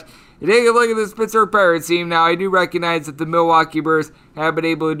road, but you take a look at this Pittsburgh Pirates team. Now, I do recognize that the Milwaukee Brewers have been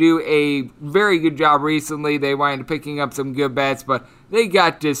able to do a very good job recently. They wind up picking up some good bats, but they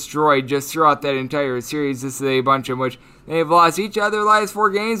got destroyed just throughout that entire series. This is a bunch in which they've lost each of their last 4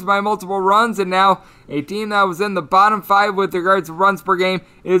 games by multiple runs, and now a team that was in the bottom 5 with regards to runs per game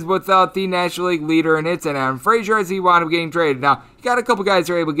is without the National League leader in hits, and Adam Frazier as he wound up getting traded. Now, you got a couple guys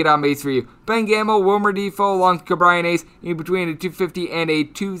who are able to get on base for you. Ben Gamble, Wilmer Defoe, along with Brian Ace, in between a 250 and a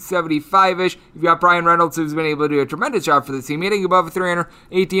 275-ish. You've got Brian Reynolds, who's been able to do a tremendous job for the team, hitting above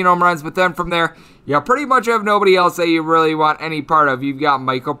 318 home runs, but then from there, you pretty much have nobody else that you really want any part of. You've got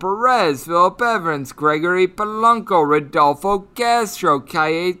Michael Perez, Phillip Evans, Gregory Polanco, Rodolfo Castro,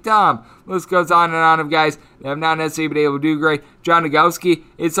 Kaye Tom. List goes on and on of guys that have not necessarily been able to do great. John Nogowski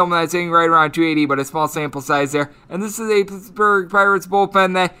is someone that's hitting right around 280, but a small sample size there. And this is a Pittsburgh Pirates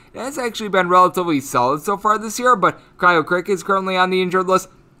bullpen that has actually been relatively solid so far this year, but Kyle Crick is currently on the injured list.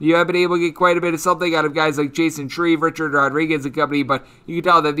 You have been able to get quite a bit of something out of guys like Jason Shreve, Richard Rodriguez and company, but you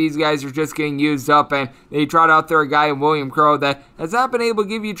can tell that these guys are just getting used up, and they trot out there a guy in William Crowe that has not been able to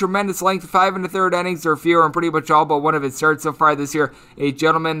give you tremendous length. 5 1/3 innings or fewer in pretty much all but one of his starts so far this year. A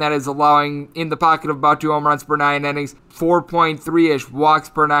gentleman that is allowing in the pocket of about 2 home runs per 9 innings, 4.3-ish walks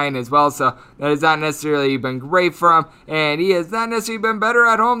per 9 as well, so that has not necessarily been great for him, and he has not necessarily been better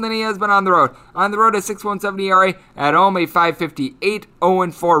at home than he has been on the road. On the road, a 6.17 ERA, at home a 5.58,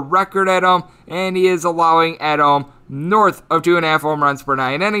 0-4 record at home, and he is allowing at home north of 2.5 home runs per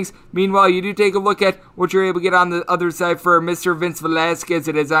 9 innings. Meanwhile, you do take a look at what you're able to get on the other side for Mr. Vince Velasquez.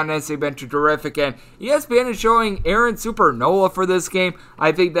 It has not necessarily been too terrific, and ESPN is showing Aaron Supernola for this game.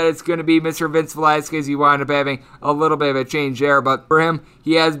 I think that it's going to be Mr. Vince Velasquez. You wind up having a little bit of a change there, but for him,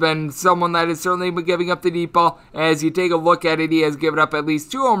 he has been someone that has certainly been giving up the deep ball. As you take a look at it, he has given up at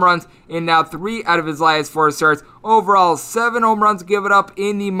least 2 home runs in now 3 out of his last 4 starts. Overall, 7 home runs given up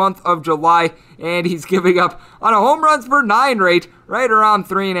in the month of July, and he's giving up on a home runs per 9 rate right around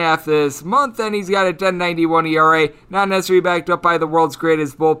 3.5 this month, and he's got a 10.91 ERA, not necessarily backed up by the world's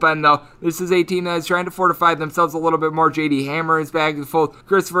greatest bullpen, though. This is a team that is trying to fortify themselves a little bit more. J.D. Hammer is back in the fold.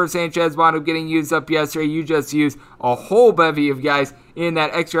 Christopher Sanchez wound up getting used up yesterday. You just used a whole bevy of guys in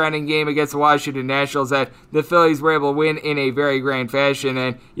that extra inning game against the Washington Nationals that the Phillies were able to win in a very grand fashion.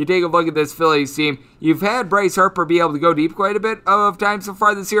 And you take a look at this Phillies team, you've had Bryce Harper be able to go deep quite a bit of time so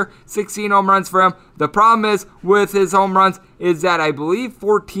far this year, 16 home runs for him. The problem is with his home runs is that I believe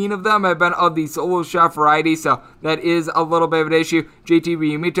 14 of them have been of the solo shot variety, so that is a little bit of an issue. JT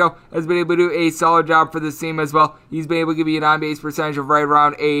Realmuto has been able to do a solid job for this team as well. He's been able to give you an on-base percentage of right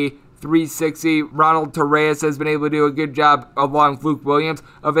around a 360. Ronald Torres has been able to do a good job along with Luke Williams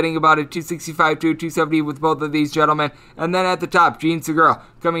of hitting about a 265 to 270 with both of these gentlemen. And then at the top, Gene Segura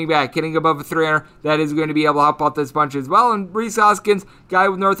coming back, hitting above a 300. That is going to be able to help out this bunch as well. And Rhys Hoskins, guy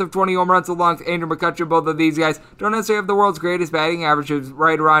with north of 20 home runs along with Andrew McCutcheon. Both of these guys don't necessarily have the world's greatest batting averages,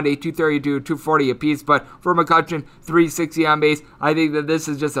 right around a 230 to 240 apiece. But for McCutcheon, 360 on base. I think that this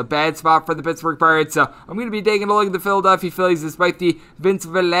is just a bad spot for the Pittsburgh Pirates. So I'm going to be taking a look at the Philadelphia Phillies despite the Vince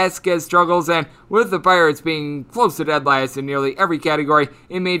Velasquez struggles, and with the Pirates being close to dead last in nearly every category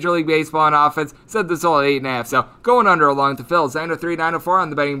in Major League Baseball on offense, set this all at 8.5. So going under along with the Phils, 903, 904 on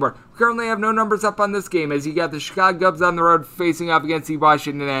the betting board. We currently have no numbers up on this game as you got the Chicago Cubs on the road facing off against the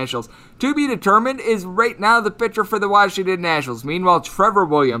Washington Nationals. To be determined is right now the pitcher for the Washington Nationals. Meanwhile, Trevor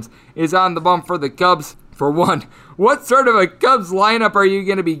Williams is on the bump for the Cubs. For one, what sort of a Cubs lineup are you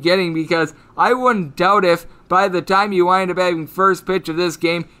going to be getting? Because I wouldn't doubt if by the time you wind up having first pitch of this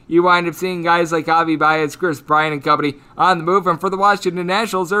game, you wind up seeing guys like Javi Baez, Chris Bryant, and company on the move. And for the Washington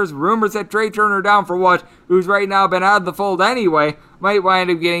Nationals, there's rumors that Trey Turner down for what, who's right now been out of the fold anyway, might wind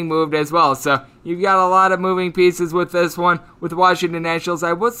up getting moved as well. So you've got a lot of moving pieces with this one with the Washington Nationals.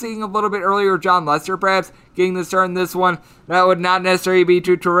 I was seeing a little bit earlier John Lester perhaps getting the start in this one. That would not necessarily be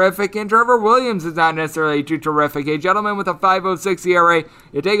too terrific. And Trevor Williams is not necessarily too terrific. A gentleman with a 5.06 ERA.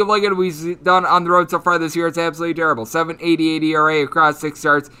 You take a look at what he's done on the road so far this year. It's absolutely terrible. 7.88 ERA across 6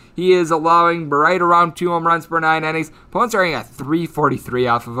 starts. He is allowing right around 2 home runs per 9 innings. Opponents are getting a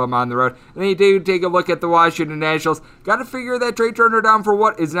 3.43 off of him on the road. And then you do take a look at the Washington Nationals. Got to figure that Trey Turner down for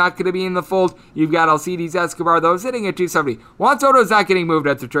what is not going to be in the fold. You've got Alcides Escobar, though, sitting at 270. Juan Soto is not getting moved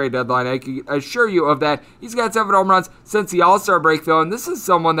at the trade deadline. I can assure you of that. He's got 7 home runs since the All-Star break, though, and this is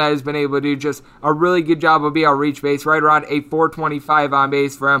someone that has been able to do just a really good job of being able to reach base, right around a 425 on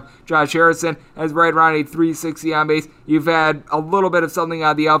base for him. Josh Harrison has right around a 360 on base. You've had a little bit of something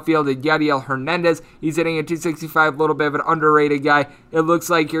out of the outfield at Yadiel Hernandez. He's hitting a 265, a little bit of an underrated guy. It looks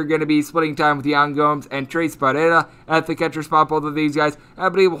like you're going to be splitting time with Yan Gomes and Trace Barrera at the catcher spot. Both of these guys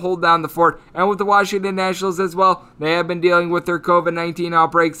have been able to hold down the fort. And with the Washington Nationals as well, they have been dealing with their COVID-19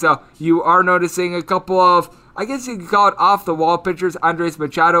 outbreak. So you are noticing a couple of, I guess you could call it off-the-wall pitchers. Andres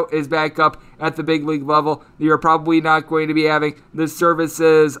Machado is back up at the big league level. You're probably not going to be having the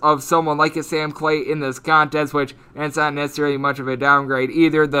services of someone like a Sam Clay in this contest, which that's not necessarily much of a downgrade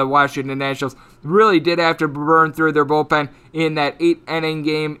either. The Washington Nationals really did have to burn through their bullpen in that 8-inning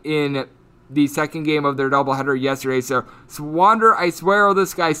game in the second game of their doubleheader yesterday. So Swander, I swear,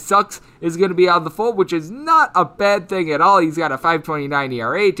 this guy sucks, is going to be out of the fold, which is not a bad thing at all. He's got a 5.29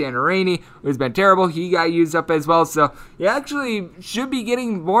 ERA. Tanner Rainey, who's been terrible, he got used up as well. So you actually should be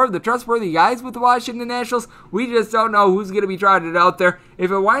getting more of the trustworthy guys with the Washington Nationals. We just don't know who's going to be trotted out there.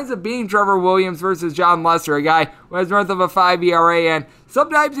 If it winds up being Trevor Williams versus John Lester, a guy who has north of a 5 ERA, and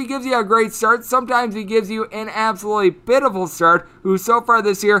sometimes he gives you a great start, sometimes he gives you an absolutely pitiful start, who so far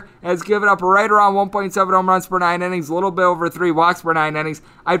this year has given up right around 1.7 home runs per 9 innings, a little bit over 3 walks per 9 innings.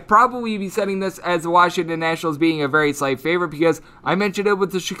 I'd probably be setting this as the Washington Nationals being a very slight favorite because I mentioned it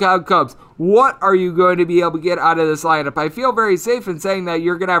with the Chicago Cubs. What are you going to be able to get out of this lineup? I feel very safe in saying that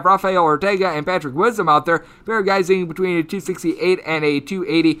you're going to have Rafael Ortega and Patrick Wisdom out there. Pair of guys hitting between a 268 and a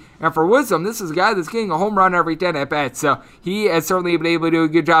 280. And for Wisdom, this is a guy that's getting a home run every 10 at-bats. So he has certainly been able to do a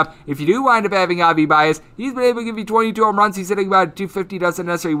good job. If you do wind up having Javi Baez, he's been able to give you 22 home runs. He's hitting about 250, doesn't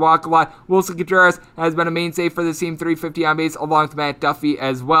necessarily walk a lot. Wilson Contreras has been a mainstay for the team, 350 on base, along with Matt Duffy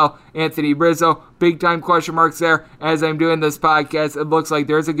as well. Anthony Rizzo, big time question marks there. As I'm doing this podcast, it looks like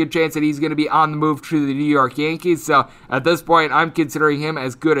there's a good chance that he's going to be on the move to the New York Yankees. So at this point, I'm considering him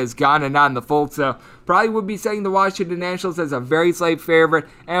as good as gone and not in the fold. So probably would be saying the Washington Nationals as a very slight favorite.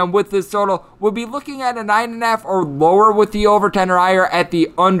 And with this total, we'll be looking at a 9.5 or lower with the over 10 or higher at the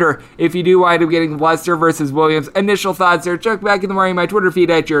under if you do wind up getting Lester versus Williams. Initial thoughts there. Check back in the morning my Twitter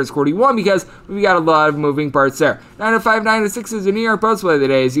feed at JairusCordy1 because we've got a lot of moving parts there. 9-5, 9-6 is the New York Post play of the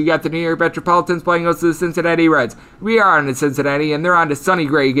day. You got the New York Metropolitans playing host to the Cincinnati Reds. We are on to Cincinnati, and they're on to Sonny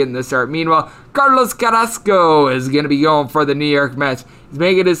Gray getting the start. Meanwhile, Carlos Carrasco is going to be going for the New York Mets. He's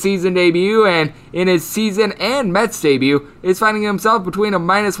making his season debut, and in his season and Mets debut, is finding himself between a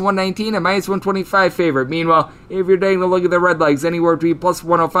minus 119 and minus 125 favorite. Meanwhile, if you're taking a look at the Red Legs, anywhere between plus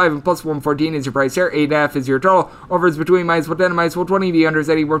 105 and plus 114 is your price here. 8.5 is your total. Overs between minus 110 and minus 120. The unders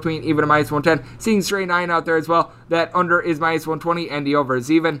anywhere between even and minus 110. Seeing straight 9 out there as well. That under is minus 120 and the over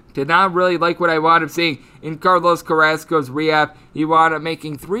is even. Did not really like what I wound up seeing in Carlos Carrasco's rehab. He wound up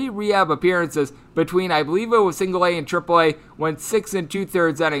making 3 rehab appearances between, I believe it was single A and triple A, went 6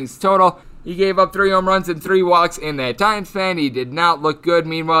 2/3 innings total. He gave up 3 home runs and 3 walks in that time span. He did not look good.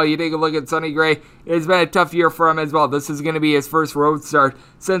 Meanwhile, you take a look at Sonny Gray. It's been a tough year for him as well. This is going to be his first road start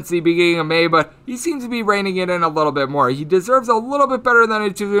since the beginning of May, but he seems to be reining it in a little bit more. He deserves a little bit better than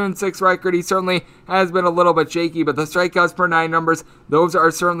a 2-6 record. He certainly has been a little bit shaky, but the strikeouts per 9 numbers, those are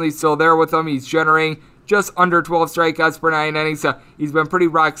certainly still there with him. He's generating just under 12 strikeouts per 9 innings, so he's been pretty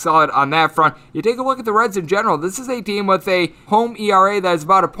rock solid on that front. You take a look at the Reds in general. This is a team with a home ERA that is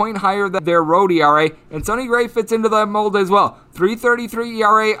about a point higher than their road ERA, and Sonny Gray fits into that mold as well. 3.33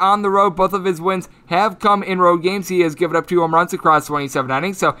 ERA on the road. Both of his wins have come in road games. He has given up 2 home runs across 27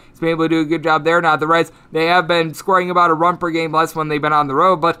 innings, so he's been able to do a good job there. Now, the Reds, they have been scoring about a run per game less when they've been on the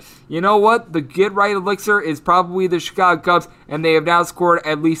road, but you know what? The get-right elixir is probably the Chicago Cubs, and they have now scored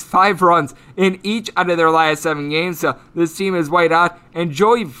at least 5 runs in each out of their last 7 games, so this team is white hot, and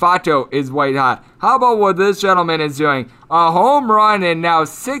Joey Votto is white hot. How about what this gentleman is doing? A home run in now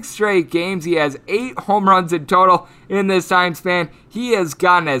 6 straight games. He has 8 home runs in total in this time span. He has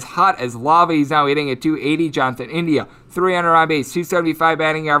gotten as hot as lava. He's now hitting at 280. Jonathan India, 300 on base, 275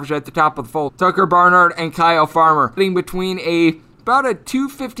 batting average at the top of the fold. Tucker Barnard and Kyle Farmer hitting between about a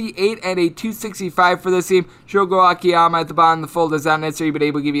 258 and a 265 for this team. Shogo Akiyama at the bottom of the fold has not necessarily been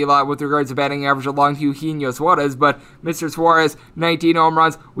able to give you a lot with regards to batting average along Eugenio Suarez, but Mr. Suarez, 19 home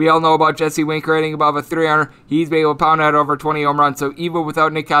runs. We all know about Jesse Winker hitting above a 300. He's been able to pound out over 20 home runs, so even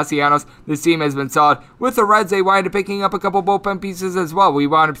without Nick Castellanos, this team has been solid. With the Reds, they wind up picking up a couple bullpen pieces as well. We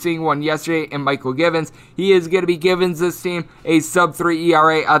wound up seeing one yesterday in Michael Givens. He is going to be Givens this team a sub-3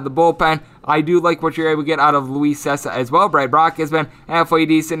 ERA out of the bullpen. I do like what you're able to get out of Luis Cessa as well. Brad Brock has been halfway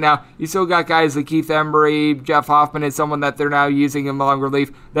decent. Now, you still got guys like Keith Embry, Jeff Hoffman is someone that they're now using in long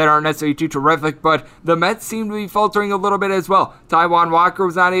relief that aren't necessarily too terrific, but the Mets seem to be faltering a little bit as well. Taijuan Walker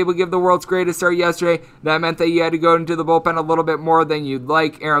was not able to give the world's greatest start yesterday. That meant that you had to go into the bullpen a little bit more than you'd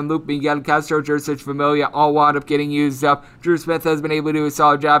like. Aaron Luke, Miguel Castro, Jurcic Familia all wound up getting used up. Drew Smith has been able to do a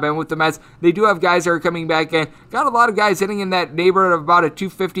solid job, and with the Mets, they do have guys that are coming back in. Got a lot of guys hitting in that neighborhood of about a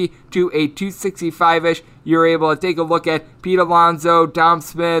 250 to a 265-ish. You're able to take a look at Pete Alonso, Dom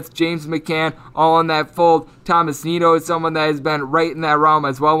Smith, James McCann, all in that fold. Thomas Nito is someone that has been right in that realm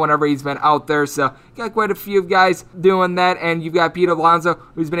as well whenever he's been out there. So, got quite a few guys doing that. And you've got Pete Alonso,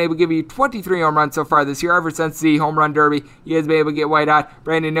 who's been able to give you 23 home runs so far this year. Ever since the home run derby, he has been able to get white hot.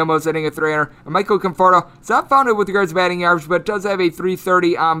 Brandon Nimmo's hitting a 300. And Michael Conforto, it's not founded with regards to batting average, but does have a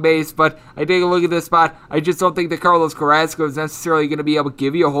 330 on base. But I take a look at this spot. I just don't think that Carlos Carrasco is necessarily going to be able to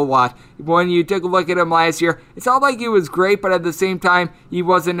give you a whole lot. When you take a look at him last year, it's not like he was great, but at the same time, he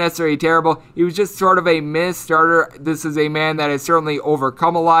wasn't necessarily terrible. He was just sort of a mid-starter. This is a man that has certainly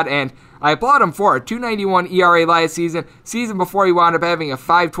overcome a lot, and I applaud him for it. 2.91 ERA last season. Season before, he wound up having a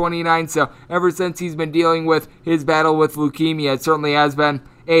 5.29, so ever since he's been dealing with his battle with leukemia, it certainly has been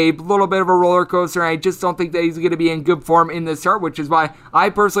a little bit of a roller coaster, and I just don't think that he's going to be in good form in this start, which is why I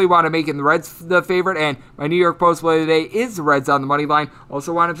personally want to make the Reds the favorite, and my New York Post play today is the Reds on the money line.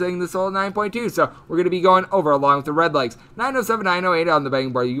 Also wound up setting this all at 9.2, so we're going to be going over along with the Red Legs. 907, 908 on the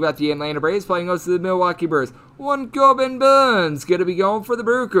betting board. You got the Atlanta Braves playing host to the Milwaukee Brewers. One Corbin Burns going to be going for the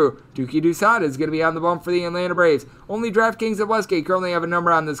Brew Crew. Tuki Dusada is going to be on the bump for the Atlanta Braves. Only DraftKings at Westgate currently have a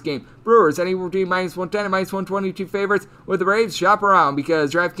number on this game. Brewers anywhere between minus 110 and minus 122 favorites. With the Braves, shop around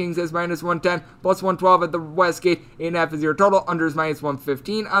because DraftKings has minus 110, plus 112 at the Westgate. 8.5 is your total. Under is minus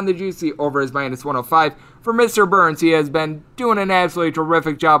 115 on the juicy. Over is minus 105. For Mr. Burns, he has been doing an absolutely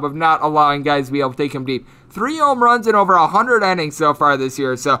terrific job of not allowing guys to be able to take him deep. 3 home runs in over 100 innings so far this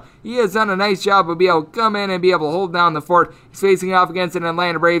year, so he has done a nice job of being able to come in and be able to hold down the fort. He's facing off against an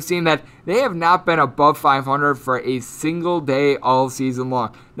Atlanta Braves team that they have not been above 500 for a single day all season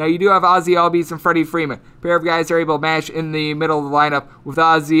long. Now, you do have Ozzie Albies and Freddie Freeman. A pair of guys are able to match in the middle of the lineup with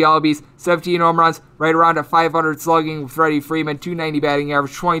Ozzie Albies, 17 home runs, right around a 500 slugging with Freddie Freeman, 290 batting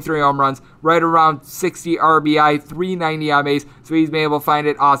average, 23 home runs, right around 60 RBI, 390 on base, so he's been able to find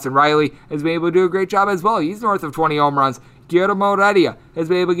it. Austin Riley has been able to do a great job as well. He's north of 20 home runs. Guillermo Heredia has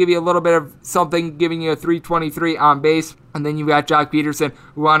been able to give you a little bit of something, giving you a 323 on base. And then you've got Jock Peterson,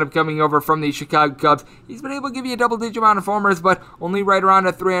 who wound up coming over from the Chicago Cubs. He's been able to give you a double-digit amount of homers, but only right around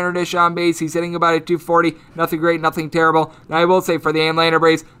a 300-ish on base. He's hitting about a 240. Nothing great, nothing terrible. Now, I will say for the Atlanta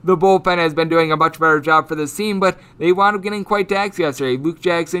Braves, the bullpen has been doing a much better job for this team, but they wound up getting quite taxed yesterday. Luke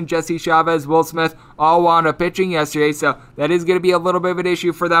Jackson, Jesse Chavez, Will Smith, all wound up pitching yesterday, so that is going to be a little bit of an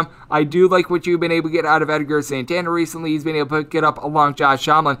issue for them. I do like what you've been able to get out of Edgar Santana recently. He's been able to pick it up along Josh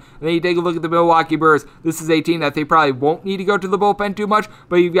Tomlin. And then you take a look at the Milwaukee Brewers. This is a team that they probably won't need to go to the bullpen too much,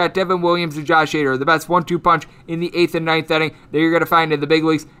 but you've got Devin Williams and Josh Hader, the best 1-2 punch in the 8th and 9th inning that you're going to find in the big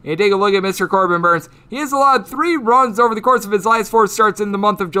leagues. And you take a look at Mr. Corbin Burns. He has allowed 3 runs over the course of his last 4 starts in the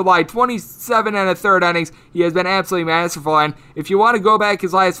month of July, 27 and a third innings. He has been absolutely masterful, and if you want to go back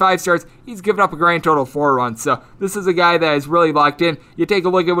his last 5 starts, he's given up a grand total of 4 runs. So this is a guy that is really locked in. You take a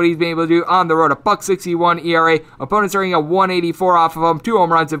look at what he's been able to do on the road, a .61 ERA. Opponents are getting a 184 off of him, 2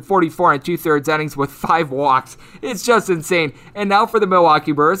 home runs in 44 and 2/3 innings with 5 walks. It's just insane. And now for the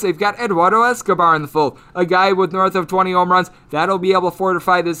Milwaukee Brewers, they've got Eduardo Escobar in the fold, a guy with north of 20 home runs. That'll be able to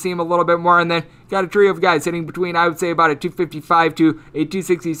fortify this team a little bit more. And then got a trio of guys hitting between, I would say, about a 255 to a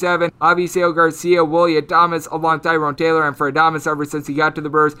 267. Avisail Garcia, Willie Adames, along Tyrone Taylor, and for Adames, ever since he got to the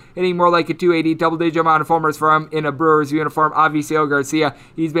Brewers, hitting more like a 280, double-digit amount of homers for him in a Brewers uniform. Avisail Garcia,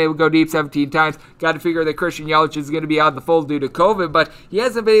 he's been able to go deep 17 times. Got to figure that Christian Yelich is going to be out of the fold due to COVID, but he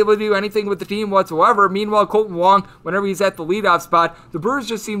hasn't been able to do anything with the team whatsoever. Meanwhile, Colton Wong, whenever he's at the leadoff spot, the Brewers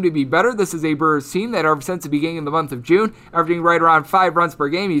just seem to be better. This is a Brewers team that ever since the beginning of the month of June, averaging right around 5 runs per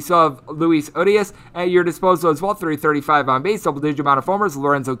game. You still have Luis Urias at your disposal as well, 335 on base, double-digit amount of homers.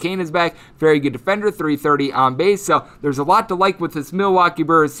 Lorenzo Cain is back, very good defender, 330 on base. So there's a lot to like with this Milwaukee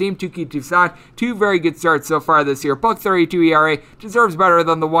Brewers team. Touki Toussaint, 2 very good starts so far this year. .32 ERA, deserves better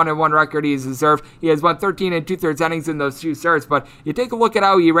than the 1-1 record he's deserved. He has won 13 2/3 innings in those 2 starts, but you take a look at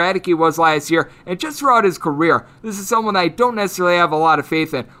how erratic he was last year, and just throughout his career, this is someone that I don't necessarily have a lot of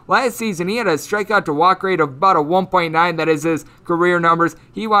faith in. Last season, he had a strikeout to walk rate of about a 1.9. That is his career numbers.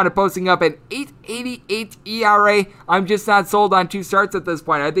 He wound up posting up an 8.88 ERA. I'm just not sold on 2 starts at this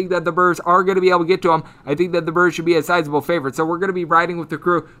point. I think that the Brewers are going to be able to get to him. I think that the Brewers should be a sizable favorite, so we're going to be riding with the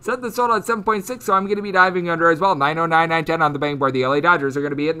crew. Set the total at 7.6, so I'm going to be diving under as well. 909, 910 on the bang board. The LA Dodgers are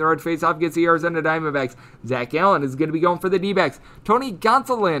going to be hitting the road face-off against the Arizona Diamondbacks. Zach Allen is going to be going for the D-backs. Tony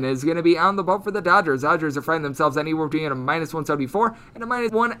Gonsolin is going to be on the boat for the Dodgers. Dodgers are finding themselves anywhere between a -174 and a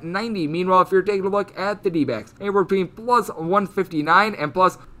 -190. Meanwhile, if you're taking a look at the D-backs, anywhere between +159 and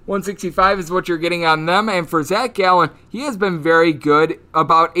 +165 is what you're getting on them. And for Zach Allen, he has been very good.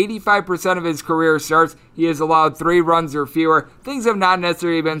 About 85% of his career starts, he has allowed 3 runs or fewer. Things have not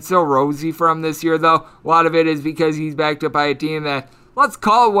necessarily been so rosy for him this year, though. A lot of it is because he's backed up by a team that, let's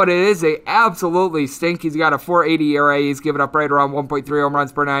call it what it is, they absolutely stink. He's got a 4.80 ERA. He's given up right around 1.3 home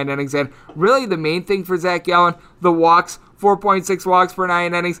runs per 9 innings. And really the main thing for Zach Allen, the walks, 4.6 walks per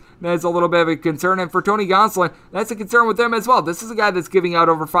 9 innings. That's a little bit of a concern. And for Tony Gonsolin, that's a concern with him as well. This is a guy that's giving out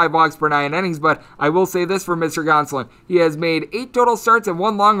over 5 walks per 9 innings, but I will say this for Mr. Gonsolin. He has made 8 total starts and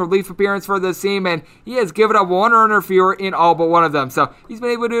 1 long relief appearance for this team, and he has given up 1 earned or fewer in all but 1 of them. So he's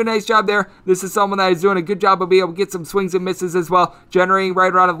been able to do a nice job there. This is someone that is doing a good job of being able to get some swings and misses as well, generating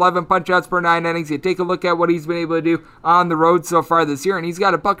right around 11 punch-outs per 9 innings. You take a look at what he's been able to do on the road so far this year, and he's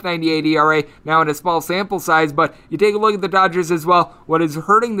got a .98 ERA now in a small sample size, but you take a look at the Dodgers as well. What is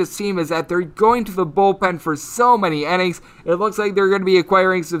hurting this team is that they're going to the bullpen for so many innings. It looks like they're going to be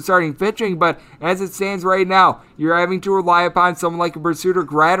acquiring some starting pitching, but as it stands right now, you're having to rely upon someone like a Bersuter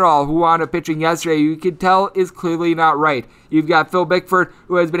Gratterall, who wound up pitching yesterday, you can tell is clearly not right. You've got Phil Bickford,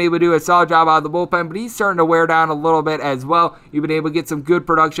 who has been able to do a solid job out of the bullpen, but he's starting to wear down a little bit as well. You've been able to get some good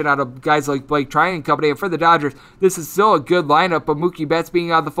production out of guys like Blake Trine and company. And for the Dodgers, this is still a good lineup, but Mookie Betts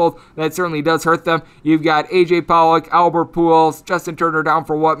being out of the fold, that certainly does hurt them. You've got A.J. Pollock, Albert Pujols, Justin Turner down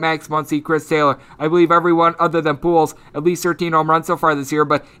for what? Max Muncy, Chris Taylor. I believe everyone other than Pujols, at least 13 home runs so far this year,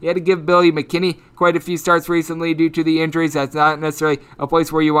 but you had to give Billy McKinney quite a few starts recently due to the injuries. That's not necessarily a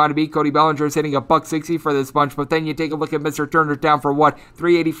place where you want to be. Cody Bellinger is hitting a $160 for this bunch, but then you take a look at Mr. Turner down for what?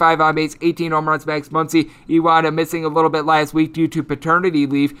 385 on base, 18 home runs. Max Muncy, he wound up missing a little bit last week due to paternity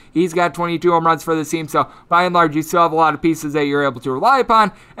leave. He's got 22 home runs for the team, so by and large, you still have a lot of pieces that you're able to rely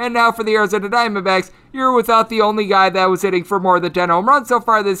upon. And now for the Arizona Diamondbacks, you're without the only guy that was hitting for more than 10 home runs so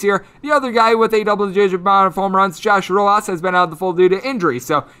far this year. The other guy with a double-digit amount of home runs, Josh Rojas, has been out of the fold due to injury.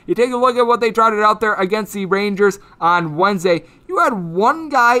 So you take a look at what they trotted out there against the Rangers on Wednesday. You had one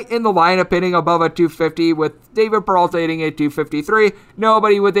guy in the lineup hitting above a 250 with David Peralta hitting at 253.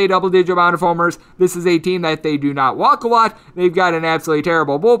 Nobody with a double-digit amount of homers. This is a team that they do not walk a lot. They've got an absolutely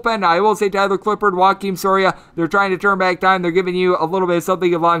terrible bullpen. Now, I will say Tyler Clippard, Joakim Soria, they're trying to turn back time. They're giving you a little bit of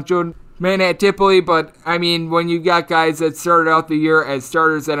something along Jordan Manat Tipley, but I mean, when you got guys that started out the year as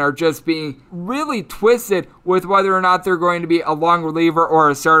starters and are just being really twisted with whether or not they're going to be a long reliever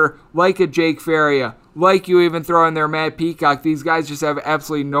or a starter, like a Jake Faria, like you even throw in there Matt Peacock, these guys just have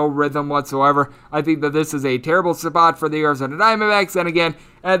absolutely no rhythm whatsoever. I think that this is a terrible spot for the Arizona Diamondbacks, and again,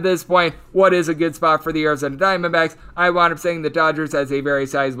 at this point, what is a good spot for the Arizona Diamondbacks? I wound up saying the Dodgers as a very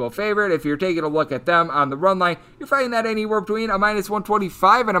sizable favorite. If you're taking a look at them on the run line, you're finding that anywhere between a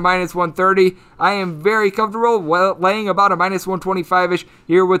 -125 and a -130. I am very comfortable laying about a -125-ish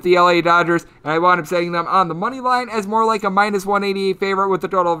here with the LA Dodgers, and I wound up saying them on the money line as more like a -188 favorite with a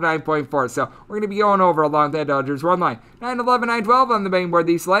total of 9.4. So we're going to be going over along that Dodgers run line. 9-11, 9-12 on the betting board.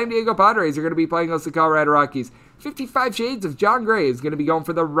 The San Diego Padres are going to be playing against the Colorado Rockies. 55 Shades of John Gray is going to be going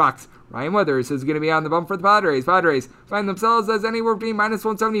for the Rocks. Ryan Weathers is going to be on the bump for the Padres. Padres find themselves as anywhere between minus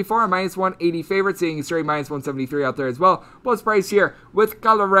 174 and minus 180 favorites, seeing a straight minus 173 out there as well. Plus price here with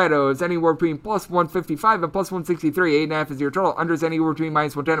Colorado is anywhere between plus 155 and plus 163. 8.5 is your total. Unders anywhere between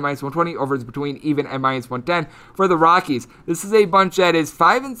minus 110 and minus 120. Overs between even and minus 110. For the Rockies, this is a bunch that is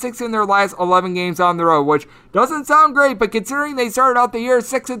 5-6 in their last 11 games on the road, which doesn't sound great, but considering they started out the year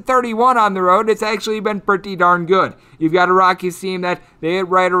 6-31 on the road, it's actually been pretty darn good. You've got a Rockies team that they hit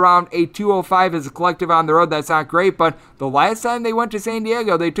right around a 205 as a collective on the road. That's not great, but the last time they went to San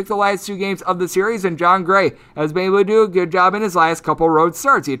Diego, they took the last 2 games of the series, and John Gray has been able to do a good job in his last couple road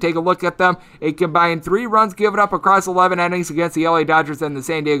starts. You take a look at them, a combined 3 runs given up across 11 innings against the LA Dodgers and the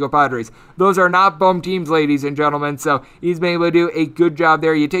San Diego Padres. Those are not bum teams, ladies and gentlemen, so he's been able to do a good job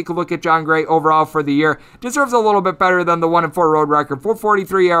there. You take a look at John Gray overall for the year, deserves a little bit better than the 1-4 road record.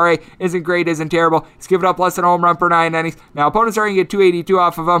 4.43 ERA isn't great, isn't terrible. He's given up less than a home run per 9 innings. Now, opponents are going to get 282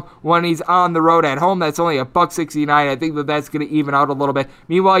 off of him when he's on the road. At home, that's only a $1.69. I think that's going to even out a little bit.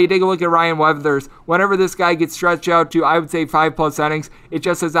 Meanwhile, you take a look at Ryan Weathers. Whenever this guy gets stretched out to, I would say, 5+ innings, it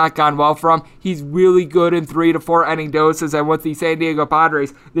just has not gone well for him. He's really good in 3 to 4 inning doses, and with the San Diego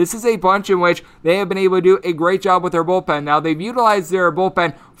Padres, this is a bunch in which they have been able to do a great job with their bullpen. Now, they've utilized their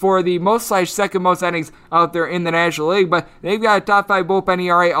bullpen for the most/second most innings out there in the National League, but they've got a top 5 bullpen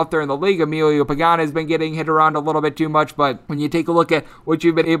ERA out there in the league. Emilio Pagan has been getting hit around a little bit too much, but when you take a look at what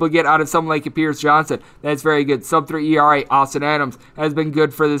you've been able to get out of someone like Pierce Johnson, that's very good. Sub-3 ERA. Austin Adams has been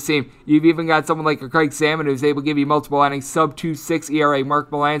good for this team. You've even got someone like a Craig Salmon who's able to give you multiple innings. Sub-2.6 ERA. Mark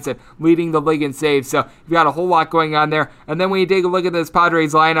Melancon leading the league in saves, so you've got a whole lot going on there. And then when you take a look at this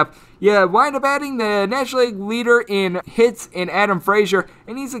Padres lineup, you wind up adding the National League leader in hits in Adam Frazier,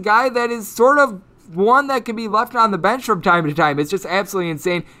 and he's a guy that is sort of one that can be left on the bench from time to time. It's just absolutely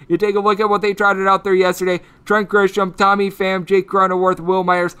insane. You take a look at what they trotted out there yesterday. Trent Grisham, Tommy Pham, Jake Cronenworth, Will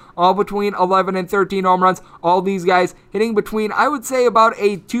Myers, all between 11 and 13 home runs. All these guys hitting between, I would say, about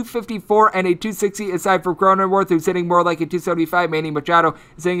a 254 and a 260, aside from Cronenworth, who's hitting more like a 275. Manny Machado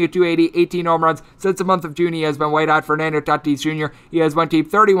is hitting a 280, 18 home runs. Since the month of June, he has been white hot. Fernando Tatis Jr., he has went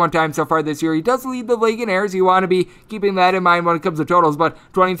deep 31 times so far this year. He does lead the league in errors. You want to be keeping that in mind when it comes to totals, but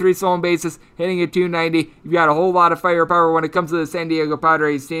 23 stolen bases, hitting at 290. You've got a whole lot of firepower when it comes to the San Diego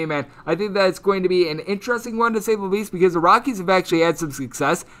Padres team, and I think that's going to be an interesting one to say the least, because the Rockies have actually had some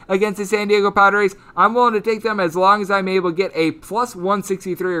success against the San Diego Padres. I'm willing to take them as long as I'm able to get a plus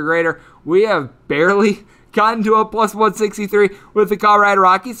 163 or greater. We have barely gotten to a plus 163 with the Colorado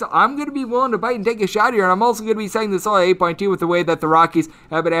Rockies, so I'm going to be willing to bite and take a shot here, and I'm also going to be setting this all at 8.2 with the way that the Rockies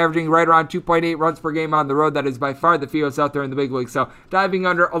have been averaging right around 2.8 runs per game on the road. That is by far the fewest out there in the big league, so diving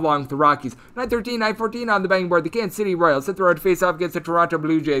under along with the Rockies. 9-13, 9-14 on the betting board. The Kansas City Royals hit the road to face off against the Toronto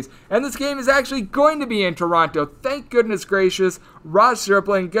Blue Jays, and this game is actually going to be in Toronto. Thank goodness gracious. Ross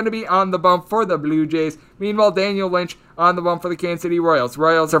Stripling going to be on the bump for the Blue Jays. Meanwhile, Daniel Lynch on the bump for the Kansas City Royals.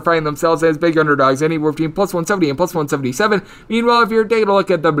 Royals are finding themselves as big underdogs, anywhere between plus 170 and plus 177. Meanwhile, if you're taking a look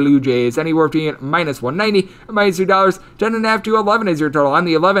at the Blue Jays, anywhere between minus 190 and minus $2. 10.5 to 11 is your total. On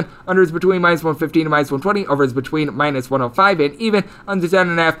the 11, unders between minus 115 and minus 120. Overs between minus 105 and even. Under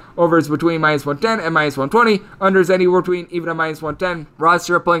 10.5, overs between minus 110 and minus 120. Unders anywhere between even and minus 110. Ross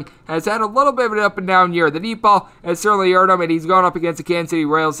Stripling has had a little bit of an up and down year. The deep ball has certainly hurt him, and he's gone up against the Kansas City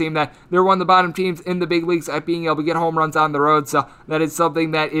Royals team that they're one of the bottom teams in the big leagues at being able to get home runs on the road, so that is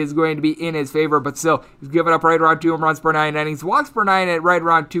something that is going to be in his favor, but still, he's given up right around 2 home runs per 9 innings, walks per 9 at right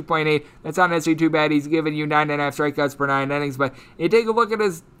around 2.8. That's not necessarily too bad. He's given you 9.5 strikeouts per 9 innings, but you take a look at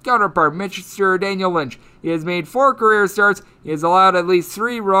his counterpart, Mr. Daniel Lynch. He has made 4 career starts. He has allowed at least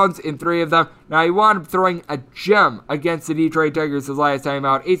 3 runs in 3 of them. Now, he wound up throwing a gem against the Detroit Tigers his last time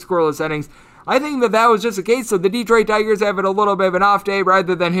out, 8 scoreless innings. I think that was just the case, so the Detroit Tigers having a little bit of an off day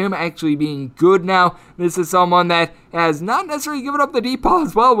rather than him actually being good now. This is someone that has not necessarily given up the deep ball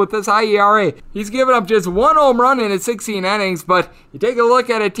as well with this high ERA. He's given up just 1 home run in his 16 innings, but you take a look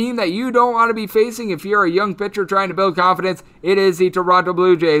at a team that you don't want to be facing if you're a young pitcher trying to build confidence. It is the Toronto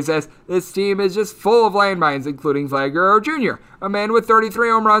Blue Jays, as this team is just full of landmines, including Vlad Guerrero Jr., a man with 33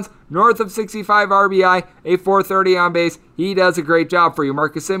 home runs, north of 65 RBI, a 430 on base. He does a great job for you.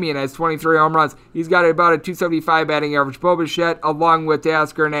 Marcus Semien has 23 home runs. He's got about a 275 batting average. Bo Bichette along with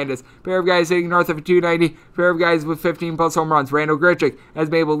Teoscar Hernandez. Pair of guys hitting north of a 290. Pair of guys with 15 plus home runs. Randall Grichuk has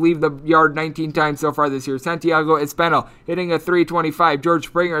been able to leave the yard 19 times so far this year. Santiago Espinal hitting a 325. George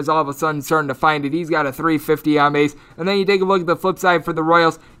Springer is all of a sudden starting to find it. He's got a 350 on base. And then you take a look at the flip side for the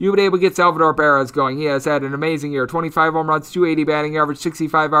Royals. You've been able to get Salvador Perez going. He has had an amazing year. 25 home runs, 280 batting average,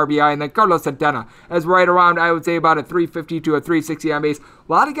 65 RBI. And then Carlos Santana has right around, I would say, about a 350 to a 360 on base.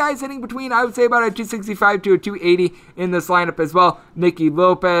 A lot of guys hitting between, I would say, about a 265 to a 280 in this lineup as well. Nicky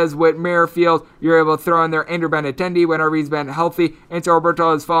Lopez, Whit Merrifield, you're able to throw in there Ender Benintendi whenever he's been healthy. And so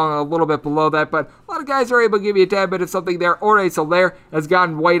Roberto has fallen a little bit below that, but a lot of guys are able to give you a tad bit of something there. Jorge Soler has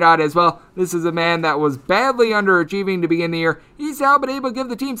gotten white out as well. This is a man that was badly underachieving to begin the year. He's now been able to give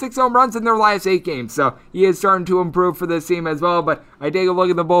the team 6 home runs in their last 8 games, so he is starting to improve for this team as well. But I take a look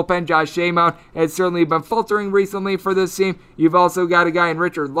at the bullpen. Josh Shamount has certainly been faltering recently for this team. You've also got a guy in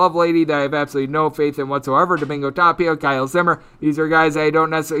Richard Lovelady that I have absolutely no faith in whatsoever. Domingo Tapia, Kyle Zimmer. These are guys I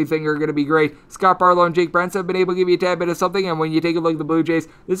don't necessarily think are going to be great. Scott Barlow and Jake Brents have been able to give you a tad bit of something, and when you take a look at the Blue Jays,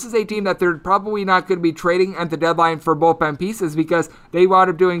 this is a team that they're probably not going to be trading at the deadline for bullpen pieces because they wound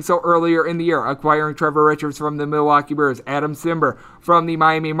up doing so earlier in the year, acquiring Trevor Richards from the Milwaukee Brewers, Adam Simber from the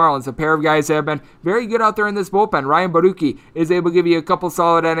Miami Marlins, a pair of guys that have been very good out there in this bullpen. Ryan Baruki is able to give you a couple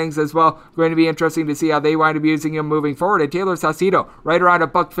solid innings as well. Going to be interesting to see how they wind up using him moving forward. And Taylor Saucedo, right around a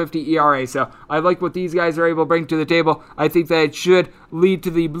 $1.50 ERA. So I like what these guys are able to bring to the table. I think that it should lead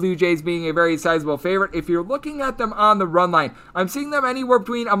to the Blue Jays being a very sizable favorite. If you're looking at them on the run line, I'm seeing them anywhere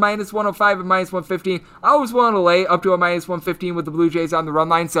between a minus 105 and minus 115. I was willing to lay up to a minus 115 with the Blue Jays on the run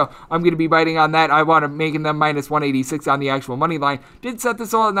line, so I'm going to be biting on that. I want to making them minus 186 on the actual money line. Did set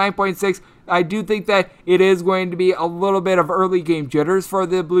this all at 9.6. I do think that it is going to be a little bit of early game jitters for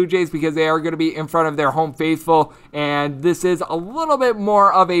the Blue Jays because they are going to be in front of their home faithful, and this is a little bit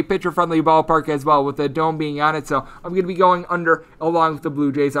more of a pitcher-friendly ballpark as well with the dome being on it, so I'm going to be going under along with the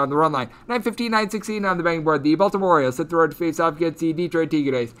Blue Jays on the run line. 9:15, 9:16 on the betting board. The Baltimore Orioles hit the road to face off against the Detroit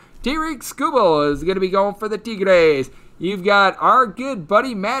Tigres. Tyrik Skubal is going to be going for the Tigres. You've got our good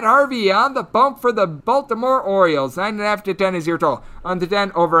buddy Matt Harvey on the bump for the Baltimore Orioles. 9.5 to 10 is your total. On the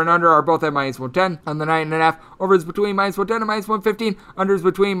 10, over and under are both at minus 110. On the 9.5, over is between minus 110 and minus 115. Under is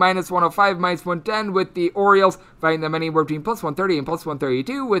between minus 105 and minus 110 with the Orioles. Find them anywhere between plus 130 and plus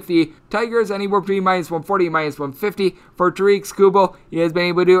 132 with the Tigers anywhere between minus 140 and minus 150. For Tyrik Skubal, he has been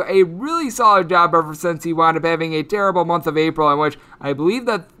able to do a really solid job ever since he wound up having a terrible month of April in which I believe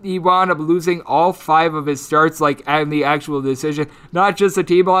that he wound up losing all 5 of his starts, like in the actual decision. Not just the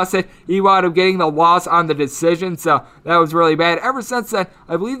team lost it, he wound up getting the loss on the decision, so that was really bad. Ever since then,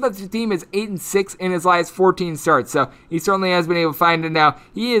 I believe that the team is 8-6 in his last 14 starts, so he certainly has been able to find it now.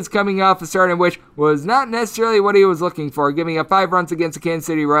 He is coming off a start in which was not necessarily what he was looking for, giving up 5 runs against the Kansas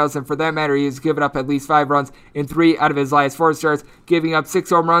City Royals, and for that matter, he has given up at least 5 runs in 3 out of his last 4 starts, giving up 6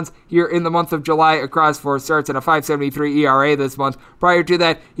 home runs here in the month of July across 4 starts and a 5.73 ERA this month. Prior to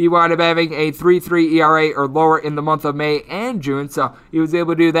that, he wound up having a 3.3 ERA or lower in the month of May and June, so he was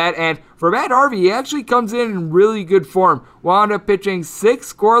able to do that. And for Matt Harvey, he actually comes in really good form. Wound up pitching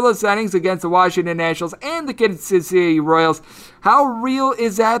 6 scoreless innings against the Washington Nationals and the Kansas City Royals. How real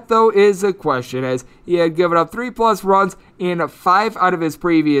is that, though, is a question, as he had given up 3+ runs in 5 out of his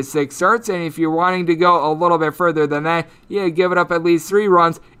previous 6 starts, and if you're wanting to go a little bit further than that, he had given up at least 3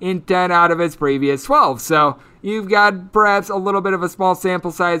 runs in 10 out of his previous 12. So you've got perhaps a little bit of a small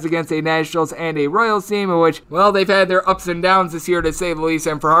sample size against a Nationals and a Royals team in which, well, they've had their ups and downs this year to say the least,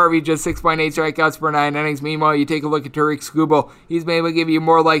 and for Harvey, just 6.8 strikeouts per 9 innings. Meanwhile, you take a look at Tyrik Skubal, he's been able to give you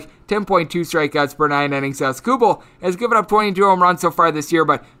more like 10.2 strikeouts per 9 innings. Skubal has given up 22 home runs so far this year,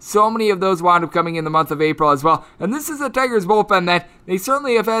 but so many of those wound up coming in the month of April as well. And this is a Tigers bullpen that they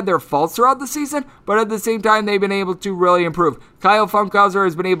certainly have had their faults throughout the season, but at the same time, they've been able to really improve. Kyle Funkhauser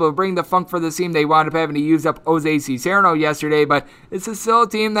has been able to bring the funk for the team. They wound up having to use up Jose Cicerno yesterday, but this is still a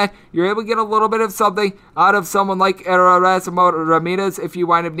team that you're able to get a little bit of something out of someone like Erasmo Ramirez if you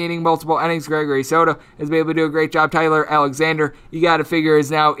wind up needing multiple innings. Gregory Soto has been able to do a great job. Tyler Alexander, you got to figure,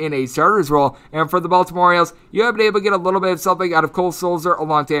 is now in a starter's role. And for the Baltimore Orioles, you have been able to get a little bit of something out of Cole Sulzer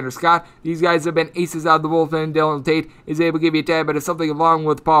along Tanner Scott. These guys have been aces out of the bullpen. Dylan Tate is able to give you a tad bit of something along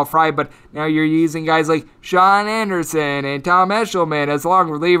with Paul Fry, but now you're using guys like Sean Anderson and Tom Eshelman as long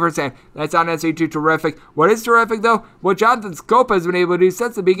relievers, and that's not necessarily too terrific. What is terrific, though, what Jonathan Scopa has been able to do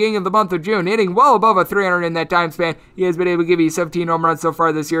since the beginning of the month of June, hitting well above a 300 in that time span. He has been able to give you 17 home runs so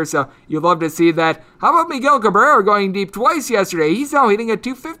far this year, so you love to see that. How about Miguel Cabrera going deep twice yesterday? He's now hitting a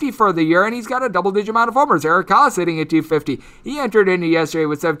 250 for the year, and he's got a double-digit amount of homers. Eric Eric Haas hitting at 250. He entered into yesterday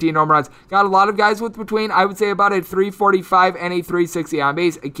with 17 home runs. Got a lot of guys with between, I would say, about a 345 and a 360 on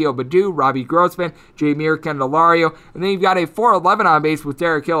base. Akil Baddoo, Robbie Grossman, Jameer Candelario, and then you've got a 411 on base with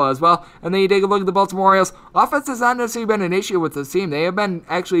Derek Hill as well. And then you take a look at the Baltimore Orioles. Offense has not necessarily been an issue with this team. They have been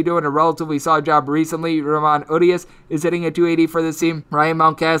actually doing a relatively solid job recently. Ramon Urias is hitting at 280 for this team. Ryan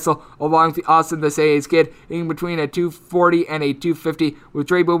Mountcastle, along with Austin the Sayes kid, in between a 240 and a 250 with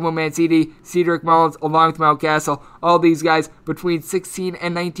Trey Boomo Mancini, Cedric Mullins, along with Mountcastle. All these guys between 16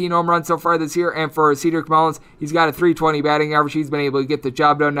 and 19 home runs so far this year. And for Cedric Mullins, he's got a 320 batting average. He's been able to get the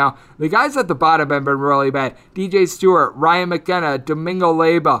job done. Now, the guys at the bottom have been really bad. DJ Stewart, Ryan McKenna, Domingo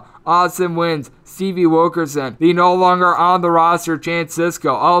Leyba, Austin Wins, Stevie Wilkerson, the no longer on the roster Chance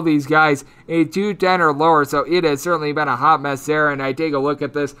Sisco, all these guys a 210 or lower, so it has certainly been a hot mess there. And I take a look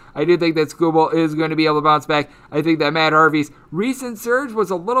at this, I do think that Skubal is going to be able to bounce back. I think that Matt Harvey's recent surge was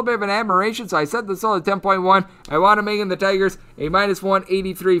a little bit of an admiration, so I set this all at 10.1. I want to make the Tigers a minus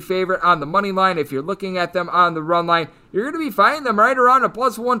 183 favorite on the money line. If you're looking at them on the run line, you're going to be finding them right around a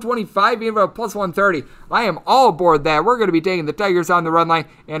plus 125, even a plus 130. I am all aboard that. We're going to be taking the Tigers on the run line,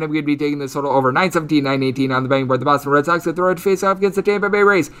 and I'm going to be taking this total over 917, 918 on the betting board. The Boston Red Sox at the road to face off against the Tampa Bay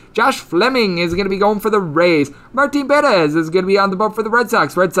Rays. Josh Fleming is going to be going for the Rays. Martin Perez is going to be on the boat for the Red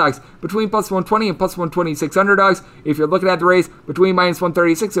Sox. Red Sox between plus 120 and plus 126 underdogs. If you're looking at the Rays, between minus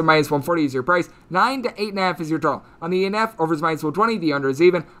 136 and minus 140 is your price. 9 to 8.5 is your total. On the 8.5, over is minus 120. The under is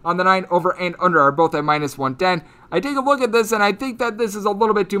even. On the 9, over and under are both at minus 110. I take a look at this, and I think that this is a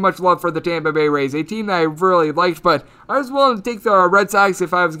little bit too much love for the Tampa Bay Rays, a team that I really liked, but I was willing to take the Red Sox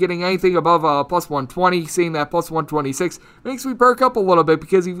if I was getting anything above plus 120. Seeing that plus 126 makes me perk up a little bit,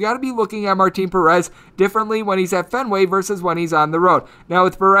 because you've got to be looking at Martin Perez differently when he's at Fenway versus when he's on the road. Now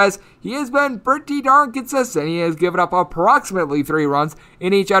with Perez, he has been pretty darn consistent. He has given up approximately 3 runs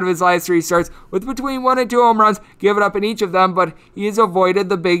in each out of his last 3 starts, with between 1 and 2 home runs given up in each of them, but he has avoided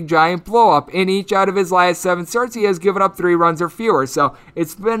the big giant blow-up. In each out of his last 7 starts, he has given up 3 runs or fewer, so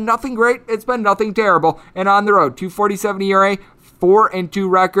it's been nothing great, it's been nothing terrible. And on the road, 2.47 ERA, 4-2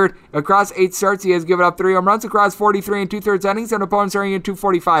 record. Across 8 starts, he has given up 3 home runs across 43 2/3 innings, and opponents are in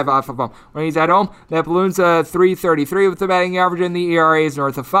 245 off of him. When he's at home, that balloons 333 with the batting average, and the ERA is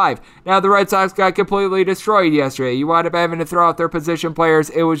north of 5. Now, the Red Sox got completely destroyed yesterday. You wound up having to throw out their position players.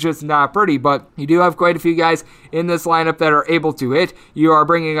 It was just not pretty, but you do have quite a few guys in this lineup that are able to hit. You are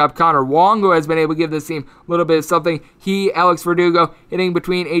bringing up Connor Wong, who has been able to give this team a little bit of something. He, Alex Verdugo, hitting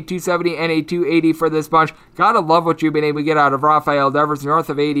between a 270 and a 280 for this bunch. Gotta love what you've been able to get out of Rafael Devers, north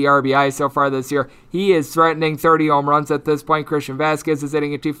of 80 RBI so far this year. He is threatening 30 home runs at this point. Christian Vasquez is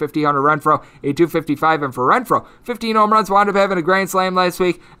hitting a 250, Hunter Renfroe a 255, and for Renfroe, 15 home runs, wound up having a grand slam last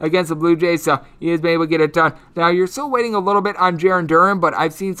week against the Blue Jays, so he has been able to get it done. Now, you're still waiting a little bit on Jaron Durham, but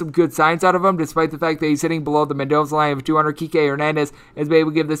I've seen some good signs out of him, despite the fact that he's hitting below the Mendoza line of 200. Kike Hernandez has been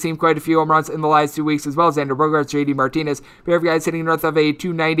able to give this team quite a few home runs in the last 2 weeks, as well as Xander Bogaerts, JD Martinez, a pair of guys hitting north of a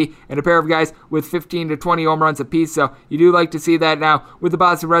 290, and a pair of guys with 15 to 20 home runs apiece, so you do like to see that. Now, with the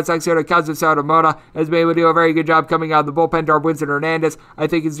Boston Red Sox here, Kazu Sawamura has been able to do a very good job coming out of the bullpen. Darwinson Hernandez, I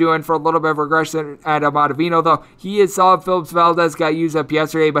think, is doing for a little bit of regression at Ottavino, though. He is solid. Phillips Valdez got used up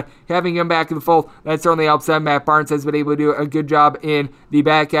yesterday, but having him back in the fold, that certainly helps them. Matt Barnes has been able to do a good job in the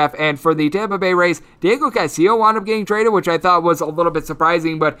back half. And for the Tampa Bay Rays, Diego Castillo wound up getting traded, which I thought was a little bit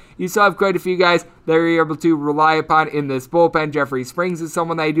surprising, but you still have quite a few guys that you're able to rely upon in this bullpen. Jeffrey Springs is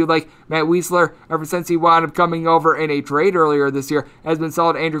someone that I do like. Matt Wiesler, ever since he wound up coming over in a trade earlier this year, has been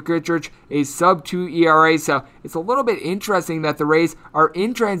solid. Andrew Kittredge, a sub-2 ERA, so it's a little bit interesting that the Rays are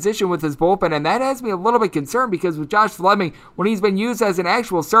in transition with his bullpen, and that has me a little bit concerned, because with Josh Fleming, when he's been used as an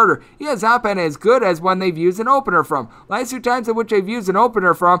actual starter, he has not been as good as when they've used an opener from. Last 2 times in which they've used an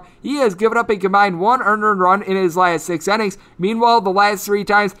opener from, he has given up a combined 1 earned run in his last 6 innings. Meanwhile, the last 3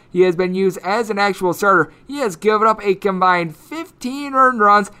 times he has been used as an actual starter, he has given up a combined 15 earned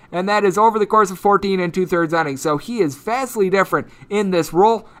runs, and that is over the course of 14 2/3 innings. So he is vastly different in this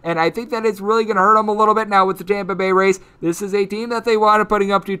role, and I think that it's really going to hurt him a little bit now with the Tampa Bay Rays. This is a team that they wanted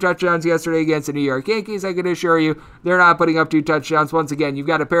putting up 2 touchdowns yesterday against the New York Yankees. I can assure you they're not putting up 2 touchdowns. Once again, you've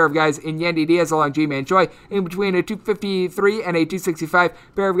got a pair of guys in Yandy Diaz along G-Man Choi in between a 253 and a 265.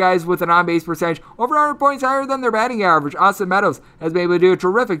 Pair of guys with an on-base percentage over 100 points higher than their batting average. Austin Meadows has been able to do a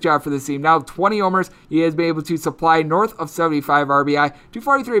terrific job for this team. Now 20 homers. He has been able to supply north of 75 RBI,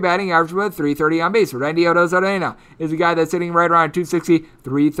 243 batting average with 330 on base. Randy Arozarena is a guy that's sitting right around 260,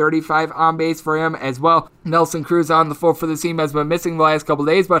 335 on base for him as well. Nelson Cruz on the floor for the team has been missing the last couple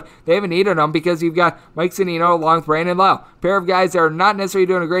days, but they haven't needed him because you've got Mike Zunino along with Brandon Lau. Pair of guys that are not necessarily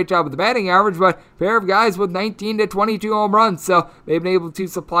doing a great job with the batting average, but pair of guys with 19 to 22 home runs, so they've been able to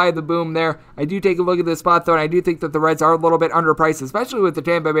supply the boom there. I do take a look at this spot, though, and I do think that the Reds are a little bit underpriced, especially with the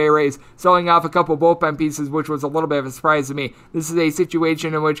Tampa Bay Rays selling off a couple bullpen pieces, which was a little bit of a surprise to me. This is a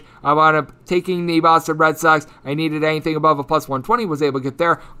situation in which I wound up taking the Boston Red Sox. I needed anything above a plus 120, was able to get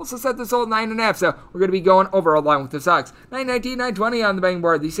there. Also set this old 9.5, so we're going to be going over along with the Sox. 919, 920 on the betting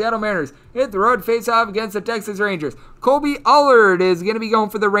board. The Seattle Mariners hit the road face-off against the Texas Rangers. Colby Allard is going to be going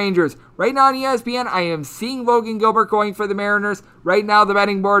for the Rangers. Right now on ESPN, I am seeing Logan Gilbert going for the Mariners. Right now, the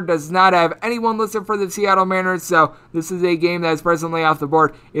betting board does not have anyone listed for the Seattle Mariners, so this is a game that is presently off the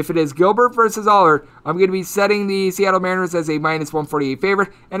board. If it is Gilbert versus Allard, I'm going to be setting the Seattle Mariners as a minus 148 favorite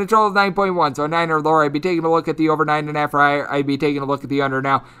and a total of 9.1. So 9 or lower, I'd be taking a look at the over 9.5 or higher. I'd be taking a look at the under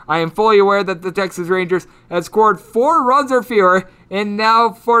now. I am fully aware that the Texas Rangers have scored 4 runs or fewer in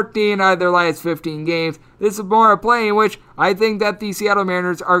now 14 out of their last 15 games. This is more a play in which I think that the Seattle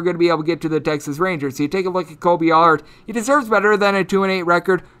Mariners are going to be able to get to the Texas Rangers. So you take a look at Colby Allard. He deserves better than a 2-8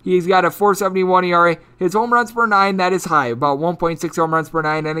 record. He's got a 4.71 ERA. His home runs per 9, that is high. About 1.6 home runs per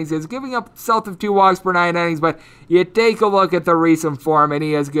 9 innings. He's giving up south of 2 walks per 9 innings. But you take a look at the recent form, and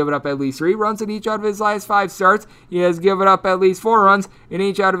he has given up at least 3 runs in each out of his last 5 starts. He has given up at least 4 runs in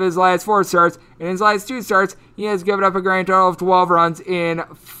each out of his last 4 starts. In his last 2 starts, he has given up a grand total of 12 runs in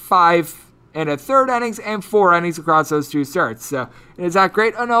 5 and a third innings and 4 innings across those 2 starts. So is that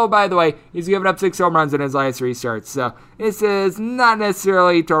great? Oh no, by the way, he's given up 6 home runs in his last 3 starts. So this is not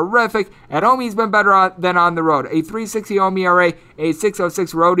necessarily terrific. At home, he's been better than on the road. A 3.60 home ERA, a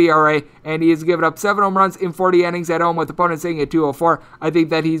 6.06 road ERA, and he has given up 7 home runs in 40 innings at home with opponents sitting at 2.04. I think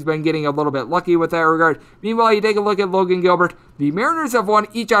that he's been getting a little bit lucky with that regard. Meanwhile, you take a look at Logan Gilbert. The Mariners have won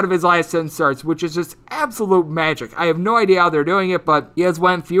each out of his last 10 starts, which is just absolute magic. I have no idea how they're doing it, but he has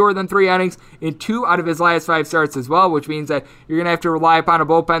went fewer than 3 innings in 2 out of his last 5 starts as well, which means that you're going to have to rely upon a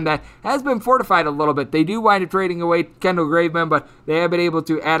bullpen that has been fortified a little bit. They do wind up trading away Kendall Graveman, but they have been able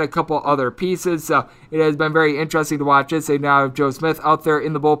to add a couple other pieces, so it has been very interesting to watch this. They now have Joe Smith out there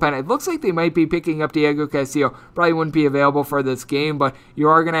in the bullpen. It looks like they might be picking up Diego Castillo. Probably wouldn't be available for this game, but you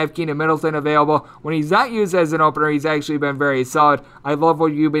are going to have Keenan Middleton available. When he's not used as an opener, he's actually been very solid. I love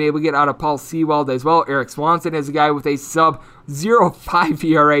what you've been able to get out of Paul Sewald as well. Eric Swanson is a guy with a sub 0.5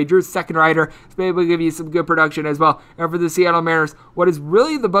 ERA. Drew's second rider has been able to give you some good production as well. And for the Seattle Mariners, what is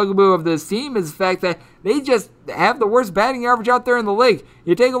really the bugaboo of this team is the fact that they just have the worst batting average out there in the league.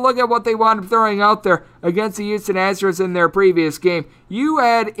 You take a look at what they wound up throwing out there against the Houston Astros in their previous game. You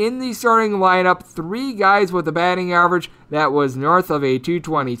had in the starting lineup 3 guys with a batting average that was north of a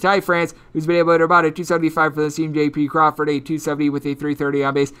 220. Ty France, who's been able to hit about a 275 for the team. J.P. Crawford, a 270 with a 330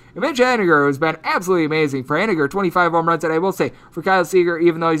 on base. And Mitch Haniger, who's been absolutely amazing. For Haniger, 25 home runs, and I will say, for Kyle Seager,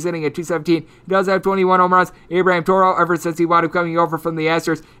 even though he's hitting at 217, he does have 21 home runs. Abraham Toro, ever since he wound up coming over from the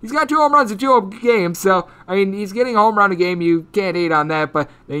Astros, he's got 2 home runs in 2 games. So, I mean, he's getting a home run a game. You can't hate on that. But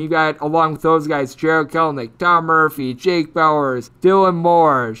then you got, along with those guys, Jared Kelenic, Tom Murphy, Jake Bowers, Dylan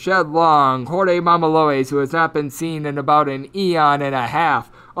Moore, Shed Long, Jorge Mamaloes, who has not been seen in about an eon and a half.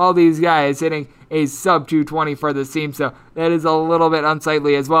 All these guys hitting a sub 220 for the team, so that is a little bit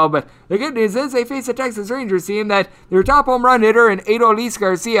unsightly as well. But the good news is they face a Texas Rangers team that their top home run hitter in Adolis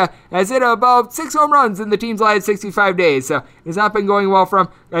Garcia has hit about 6 home runs in the team's last 65 days. So it's not been going well from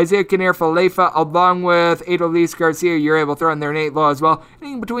Isaiah Kiner-Falefa along with Adolis Garcia. You're able to throw in there Nate Lowe as well.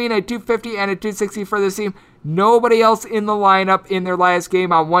 Hitting between a 250 and a 260 for this team. Nobody else in the lineup in their last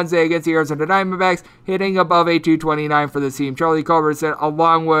game on Wednesday against the Arizona Diamondbacks hitting above a 229 for the team. Charlie Culberson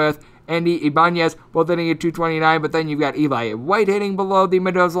along with Andy Ibanez, both hitting at 229, but then you've got Eli White hitting below the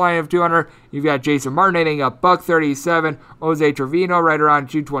Mendoza line of 200. You've got Jason Martin hitting a $137. Jose Trevino right around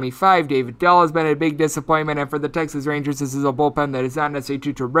 225. David Dell has been a big disappointment, and for the Texas Rangers, this is a bullpen that is not necessarily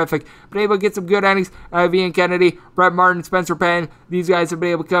too terrific, but able to get some good innings. Ian Kennedy, Brett Martin, Spencer Penn, these guys have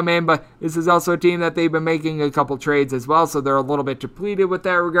been able to come in, but this is also a team that they've been making a couple trades as well, so they're a little bit depleted with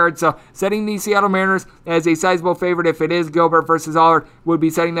that regard. So setting the Seattle Mariners as a sizable favorite, if it is Gilbert versus Allard, would be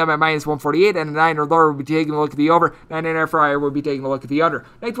setting them at minus 148, and a 9 or lower would be taking a look at the over. 9.5 for higher would be taking a look at the under.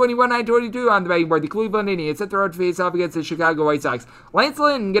 921, 922 on the betting board. The Cleveland Indians hit the road to face off against the Chicago White Sox. Lance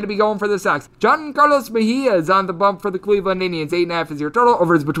Lynn going to be going for the Sox. John Carlos Mejia is on the bump for the Cleveland Indians. 8.5 is your total.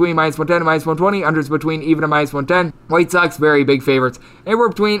 Over is between minus 110 and minus 120. Under is between even and minus 110. White Sox very big favorites. Anywhere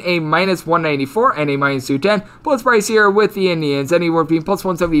between a minus 194 and a minus 210. Plus price here with the Indians anywhere between plus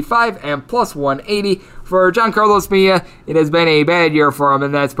 175 and plus 180. for Giancarlo Smia, it has been a bad year for him,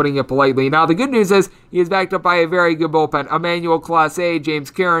 and that's putting it politely. Now, the good news is he is backed up by a very good bullpen. Emmanuel Clase, James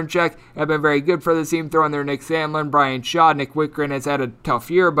Karinchak have been very good for the team, throwing there Nick Sandlin, Brian Shaw, Nick Wickren has had a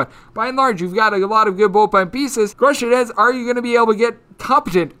tough year, but by and large, you've got a lot of good bullpen pieces. Question is, are you going to be able to get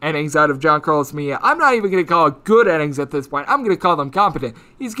competent innings out of Giancarlo Smia? I'm not even going to call it good innings at this point. I'm going to call them competent.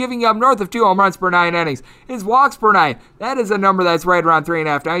 He's giving up north of 2 home runs per 9 innings. His walks per 9, that is a number that's right around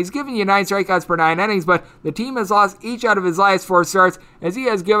 3.5. Now, he's giving you 9 strikeouts per 9 innings, but the team has lost each out of his last 4 starts, as he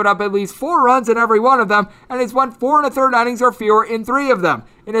has given up at least 4 runs in every one of them, and has won 4 1/3 innings or fewer in 3 of them.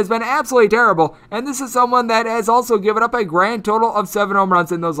 It has been absolutely terrible, and this is someone that has also given up a grand total of 7 home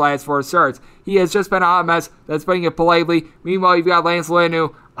runs in those last 4 starts. He has just been a hot mess, that's putting it politely. Meanwhile, you've got Lance Lynn,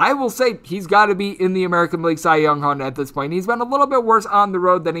 who I will say he's got to be in the American League Cy Young hunt at this point. He's been a little bit worse on the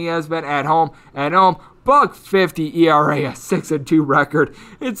road than he has been at home. At home, .50 ERA, a 6-2 record.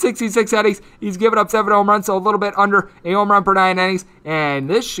 In 66 innings, he's given up 7 home runs, so a little bit under a home run per 9 innings, and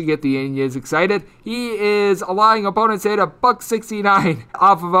this should get the Indians excited. He is allowing opponents to hit a .69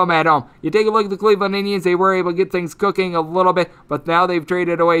 off of him at home. You take a look at the Cleveland Indians, they were able to get things cooking a little bit, but now they've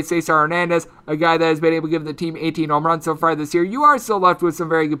traded away Cesar Hernandez, a guy that has been able to give the team 18 home runs so far this year. You are still left with some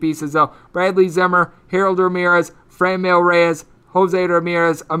very good pieces, though. Bradley Zimmer, Harold Ramirez, Franmil Reyes, Jose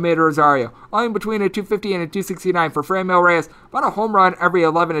Ramirez, Amid Rosario. All in between a 250 and a 269 for Franmil Reyes. About a home run every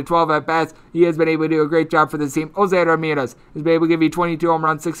 11 to 12 at-bats. He has been able to do a great job for this team. Jose Ramirez has been able to give you 22 home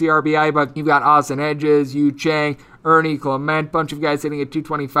runs, 60 RBI, but you've got Austin Hedges, Yu Chang, Ernie Clement, bunch of guys hitting at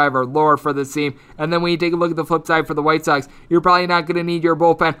 225 or lower for this team. And then when you take a look at the flip side for the White Sox, you're probably not going to need your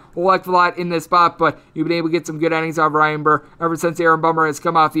bullpen a whole heck of a lot in this spot, but you've been able to get some good innings out of Ryan Burr ever since Aaron Bummer has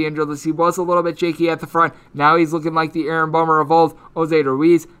come off the injured list. He was a little bit shaky at the front. Now he's looking like the Aaron Bummer of old. Jose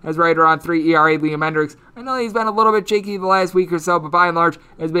Ruiz has right around 3 ERA. Liam Hendricks, I know he's been a little bit shaky the last week or so, but by and large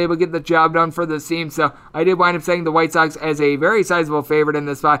has been able to get the job done for this team. So I did wind up saying the White Sox as a very sizable favorite in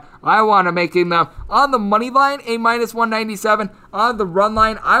this spot. I want to make them on the money line a -197. On the run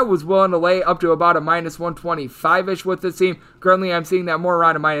line, I was willing to lay up to about a -125-ish with this team. Currently, I'm seeing that more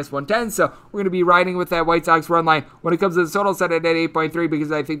around a -110, so we're going to be riding with that White Sox run line when it comes to the total set at 8.3,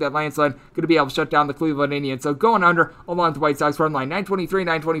 because I think that Lance Lynn going to be able to shut down the Cleveland Indians. So going under along with the White Sox run line, 923,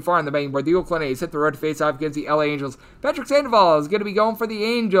 924 on the betting board. The Oakland A's hit the road to face off against the LA Angels. Patrick Sandoval is going to be going for the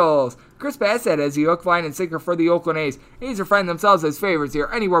Angels. Chris Bassett as the hook, line, and sinker for the Oakland A's. A's are finding themselves as favorites here,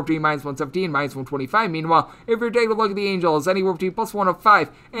 anywhere between -117, -125. Meanwhile, if you're taking a look at the Angels, anywhere between +105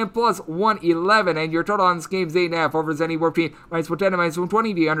 and +111, and your total on this game is 8.5. Over is anywhere between -110 and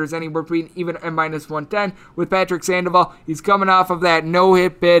 -120. The under is anywhere between even and -110. With Patrick Sandoval, he's coming off of that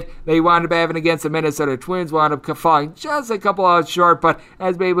no-hit bid they wound up having against the Minnesota Twins, wound up falling just a couple hours short, but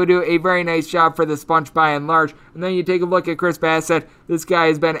has been able to do a very nice job for the Sponge by and large. And then you take a look at Chris Bassett. This guy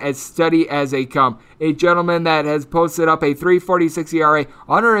has been as steady as they come. A gentleman that has posted up a 3.46 ERA,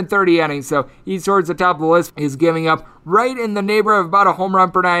 130 innings, so he's towards the top of the list. He's giving up right in the neighborhood of about a home run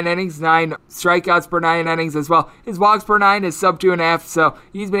per 9 innings, 9 strikeouts per 9 innings as well. His walks per 9 is sub 2.5, so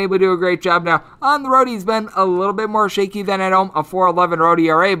he's been able to do a great job. Now, on the road, he's been a little bit more shaky than at home, a 4.11 road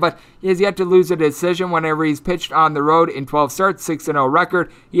ERA, but he has yet to lose a decision whenever he's pitched on the road in 12 starts, 6-0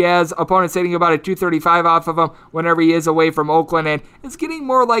 record. He has opponents hitting about a 235 off of him whenever he is away from Oakland, and it's getting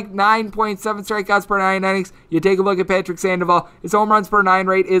more like 9.7 strikeouts per 9 innings. You take a look at Patrick Sandoval, his home runs per 9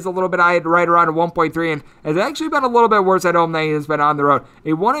 rate is a little bit high, right around a 1.3, and has actually been a little bit worse at home than he has been on the road.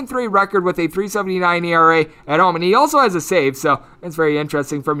 A 1-3 record with a 3.79 ERA at home, and he also has a save, so it's very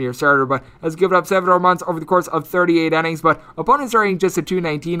interesting from your starter, but has given up 7 home runs over the course of 38 innings, but opponents are hitting just a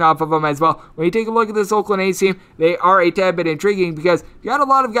 2.19 off of him as well. When you take a look at this Oakland A's team, they are a tad bit intriguing because you got a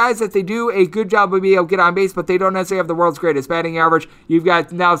lot of guys that they do a good job of being able to get on base, but they don't necessarily have the world's greatest batting average. You've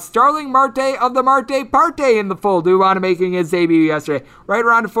got now Starling Marte of the Marte Parte in the fold, who wound up making his debut yesterday. Right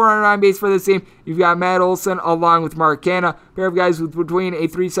around a 400 on base for this team. You've got Matt Olson along with Mark Canha, pair of guys with between a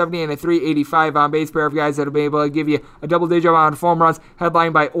 370 and a 385 on base, pair of guys that will be able to give you a double-digit amount of home runs,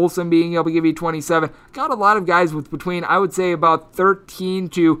 headlined by Olson being able to give you 27. Got a lot of guys with between, I would say, about 13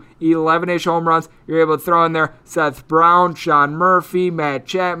 to 11-ish home runs. You're able to throw in there Seth Brown, Sean Murphy, Matt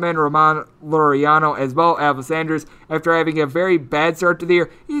Chapman, Ramon Laureano, as well as Elvis Andrus. After having a very bad start to the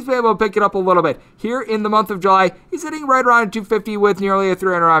year, he's been able to pick it up a little bit. Here in the month of July, he's hitting right around 250 with nearly a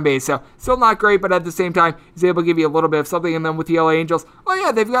 300 on base. So still not great, but at the same time, he's able to give you a little bit of something. And then with the LA Angels, oh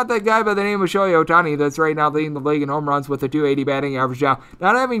yeah, they've got that guy by the name of Shohei Ohtani that's right now leading the league in home runs with a 280 batting average now.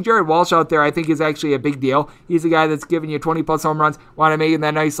 Not having Jared Walsh out there, I think, is actually a big deal. He's a guy that's giving you 20-plus home runs. Want to make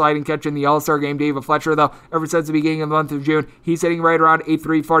that nice sliding catch in the All-Star game. David Fletcher, though, ever since the beginning of the month of June, he's hitting right around a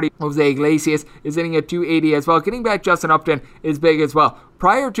 340. Jose Iglesias is hitting at 280 as well. Getting back Justin Upton is big as well.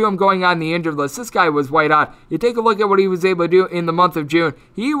 prior to him going on the injured list, this guy was white hot. You take a look at what he was able to do in the month of June.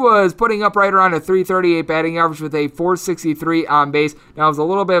 He was putting up right around a 338 batting average with a 463 on base. Now, it was a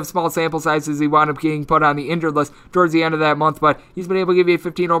little bit of small sample size as he wound up getting put on the injured list towards the end of that month, but he's been able to give you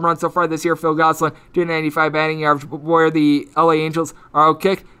 15 home runs so far this year. Phil Gosselin, 295 batting average, where the LA Angels are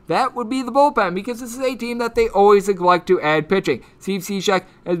outkicked. That would be the bullpen, because this is a team that they always neglect to add pitching. Steve Cishek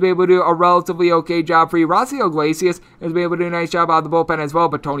has been able to do a relatively okay job for you. Rossio Iglesias has been able to do a nice job out of the bullpen as well,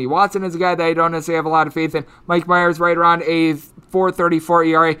 but Tony Watson is a guy that I don't necessarily have a lot of faith in. Mike Myers right around a 4.34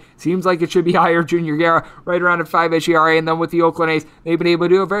 ERA. Seems like it should be higher. Junior Guerra right around a 5-ish ERA. And then with the Oakland A's, they've been able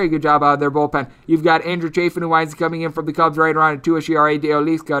to do a very good job out of their bullpen. You've got Andrew Chafin, who winds up coming in from the Cubs right around a 2-ish ERA.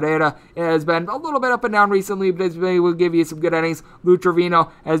 Deolis Carrera has been a little bit up and down recently, but has been able to give you some good innings. Lou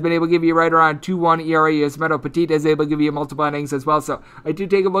Trevino has been able to give you right around 2.1 ERA. Yasmero Petit is able to give you multiple innings as well. So I do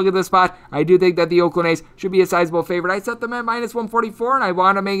take a look at this spot. I do think that the Oakland A's should be a sizable favorite. I set them at minus 144, and I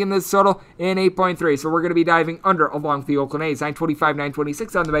want to make this total in 8.3. So we're going to be diving under along with the Oakland A's. 925,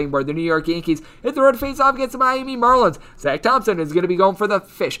 926 on the betting board. The New York Yankees hit the road to face off against the Miami Marlins. Zach Thompson is going to be going for the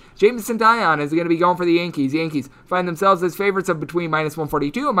Fish. Jameson Taillon is going to be going for the Yankees. Yankees find themselves as favorites of between minus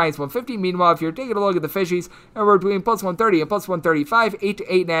 142 and minus 150. Meanwhile, if you're taking a look at the Fishies, and we're between plus 130 and plus 135, 8 to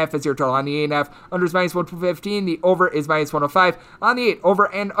 8.5 is your total on the 8.5. Under is minus 115. The over is minus 105. On the 8,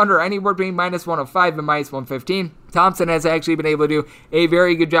 over and under anywhere between minus 105 and minus 115. Thompson has actually been able to do a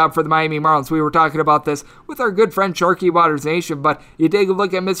very good job for the Miami Marlins. We were talking about this with our good friend Sharky Waters Nation, but you take a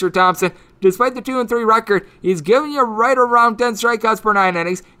look at Mr. Thompson. Despite the 2-3 record, he's giving you right around 10 strikeouts per 9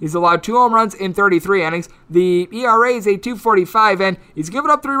 innings. He's allowed 2 home runs in 33 innings. The ERA is a 2.45, and he's given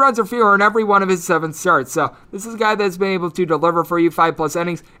up 3 runs or fewer in every one of his 7 starts. So this is a guy that's been able to deliver for you 5+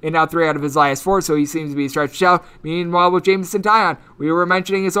 innings in now 3 out of his last 4, so he seems to be stretched out. Meanwhile, with Jameson Taillon, we were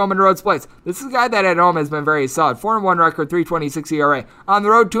mentioning his home and road splits. This is a guy that at home has been very solid. 4-1 record, 3.26 ERA. On the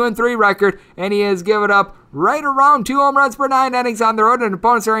road, 2-3 record, and he has given up right around 2 home runs per 9 innings on the road, and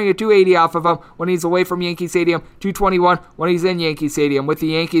opponents are hitting a 280 off of him when he's away from Yankee Stadium, 221 when he's in Yankee Stadium. With the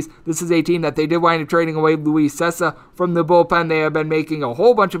Yankees, this is a team that they did wind up trading away Luis Cessa from the bullpen. They have been making a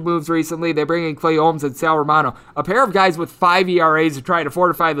whole bunch of moves recently. They bring in Clay Holmes and Sal Romano, a pair of guys with 5 ERAs to try to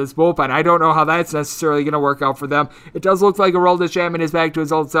fortify this bullpen. I don't know how that's necessarily going to work out for them. It does look like Aroldis Chapman is back to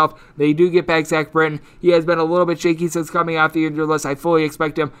his old self. They do get back Zach Britton. He has been a little bit shaky since coming off the injured list. I fully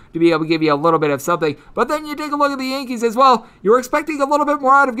expect him to be able to give you a little bit of something. But then you take a look at the Yankees as well. You were expecting a little bit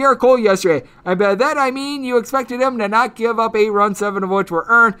more out of Garrett Cole yesterday. And by that I mean you expected him to not give up 8 runs, 7 of which were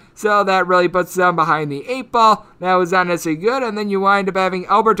earned. So that really puts them behind the 8 ball. That was not necessarily good. And then you wind up having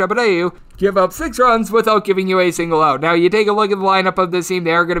Albert Abreu give up 6 runs without giving you a single out. Now, you take a look at the lineup of this team,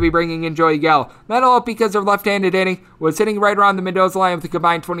 they are going to be bringing in Joey Gallo. Not all because of left-handed hitting, was hitting right around the Mendoza line with a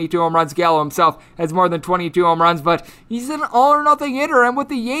combined 22 home runs. Gallo himself has more than 22 home runs, but he's an all-or-nothing hitter. And with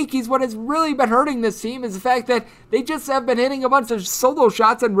the Yankees, what has really been hurting this team is the fact that they just have been hitting a bunch of solo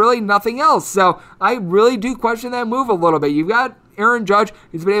shots and really nothing else. So I really do question that move a little bit. You've got Aaron Judge,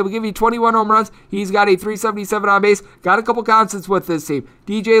 he's been able to give you 21 home runs. He's got a 377 on base. Got a couple constants with this team.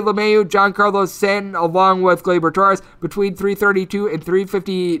 DJ LeMahieu, Giancarlo Stanton, along with Gleyber Torres, between 332 and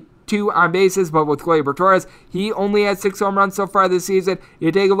 352 on bases, but with Gleyber Torres, he only had 6 home runs so far this season.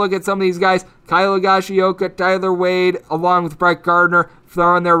 You take a look at some of these guys, Kyle Higashioka, Tyler Wade, along with Brett Gardner,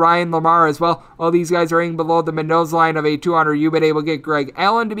 throw in there Ryan Lamar as well. All these guys are hitting below the Mendoza line of a 200. You've been able to get Greg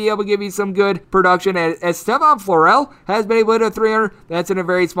Allen to be able to give you some good production. As Stevan Florel has been able to hit a 300. That's in a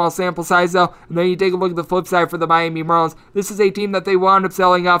very small sample size, though. And then you take a look at the flip side for the Miami Marlins. This is a team that they wound up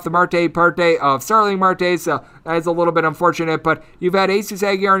selling off the Marte Parte of Starling Marte, so that's a little bit unfortunate. But you've had Jesus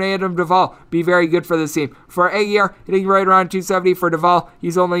Aguilar and Adam Duvall be very good for this team. For Aguilar, hitting right around 270. For Duvall,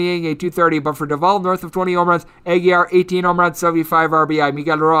 he's only hitting a 230. But for Duvall, north of 20 home runs. Aguilar, 18 home runs, 75 RBI.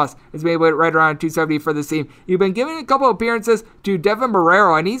 Miguel Rojas is able to hit right around 270 for this team. You've been giving a couple appearances to Devin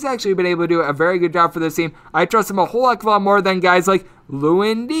Marrero, and he's actually been able to do a very good job for this team. I trust him a whole heck of a lot more than guys like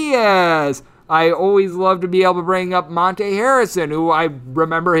Lewin Diaz. I always love to be able to bring up Monte Harrison, who I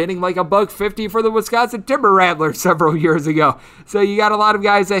remember hitting like a $150 for the Wisconsin Timber Rattlers several years ago. So you got a lot of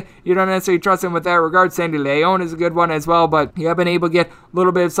guys that you don't necessarily trust him with that regard. Sandy Leon is a good one as well, but you have been able to get a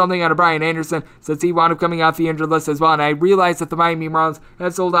little bit of something out of Brian Anderson since he wound up coming off the injured list as well. And I realize that the Miami Marlins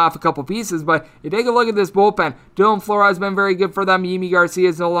have sold off a couple pieces, but you take a look at this bullpen. Dylan Flora has been very good for them. Yimi Garcia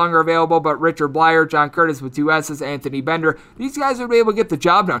is no longer available, but Richard Blyer, John Curtis with 2 S's, Anthony Bender. These guys would be able to get the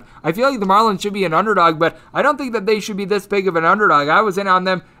job done. I feel like the Marlins Marlins should be an underdog, but I don't think that they should be this big of an underdog. I was in on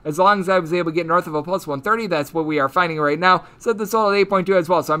them as long as I was able to get north of a plus 130. That's what we are finding right now. Set the total at 8.2 as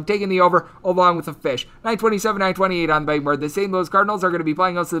well, so I'm taking the over along with the fish. 927, 928 on the betting board. The St. Louis Cardinals are going to be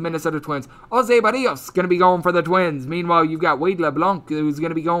playing us to the Minnesota Twins. Jose Barrios going to be going for the Twins. Meanwhile, you've got Wade LeBlanc, who's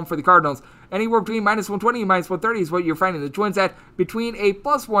going to be going for the Cardinals. Anywhere between minus 120 and minus 130 is what you're finding the Twins at. Between a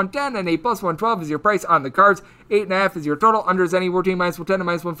plus 110 and a plus 112 is your price on the cards. 8.5 is your total. Under is anywhere between minus 110 and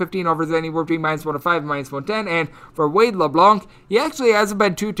minus 115. Over is anywhere between minus 105 and minus 110. And for Wade LeBlanc, he actually hasn't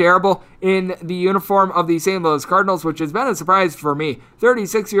been too terrible in the uniform of the St. Louis Cardinals, which has been a surprise for me.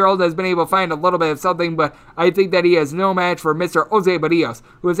 36-year-old has been able to find a little bit of something, but I think that he has no match for Mr. Jose Barrios,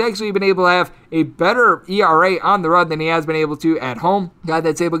 who has actually been able to have a better ERA on the road than he has been able to at home. Guy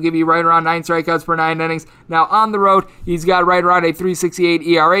that's able to give you right around 9 strikeouts per 9 innings. Now on the road, he's got right around a 3.68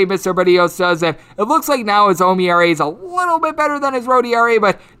 ERA, Mr. Barrios does, and it looks like now his home ERA is a little bit better than his road ERA,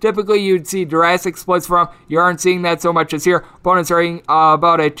 but typically you'd see drastic splits from him. You aren't seeing that so much as here. Opponents are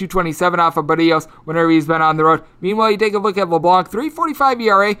about a 2.27 off of Barrios whenever he's been on the road. Meanwhile, you take a look at LeBlanc, 3.45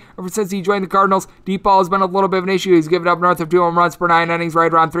 ERA ever since he joined the Cardinals. Deep ball has been a little bit of an issue. He's given up north of 2 home runs per 9 innings,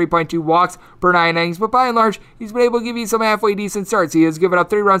 right around 3.2 walks per 9 innings, but by and large, he's been able to give you some halfway decent starts. He has given up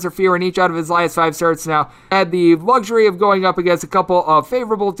 3 runs or fewer in each out of his last 5 starts now. Had the luxury of going up against a couple of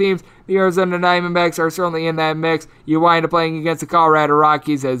favorable teams. The Arizona Diamondbacks are certainly in that mix. You wind up playing against the Colorado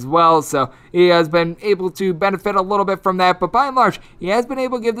Rockies as well, so he has been able to benefit a little bit from that, but by and large, he has been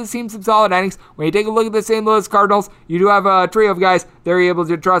able to give this team some solid innings. When you take a look at the St. Louis Cardinals, you do have a trio of guys they're able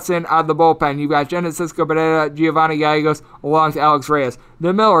to trust in out of the bullpen. You've got Francisco Barrera, Giovanni Gallegos, along with Alex Reyes.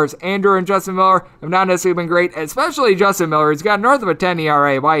 The Millers, Andrew and Justin Miller, have not necessarily been great, especially Justin Miller. He's got north of a 10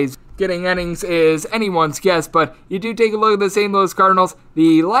 ERA. Why he's getting innings is anyone's guess, but you do take a look at the St. Louis Cardinals.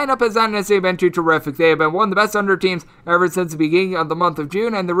 The lineup has not necessarily been too terrific. They have been one of the best under teams ever since the beginning of the month of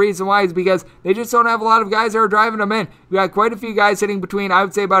June, and the reason why is because they just don't have a lot of guys that are driving them in. You've got quite a few guys hitting between, I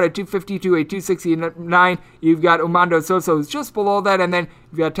would say, about a 250 to a 269. You've got Umando Sosa, who's just below that, and then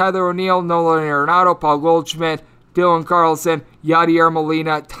you've got Tyler O'Neill, Nolan Arenado, Paul Goldschmidt, Dylan Carlson, Yadier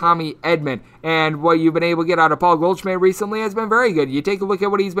Molina, Tommy Edman. And what you've been able to get out of Paul Goldschmidt recently has been very good. You take a look at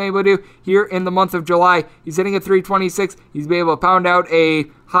what he's been able to do here in the month of July. He's hitting at 326. He's been able to pound out a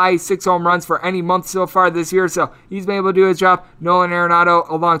high 6 home runs for any month so far this year, so he's been able to do his job. Nolan Arenado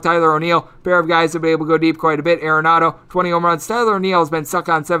along Tyler O'Neill, pair of guys have been able to go deep quite a bit. Arenado, 20 home runs. Tyler O'Neill has been stuck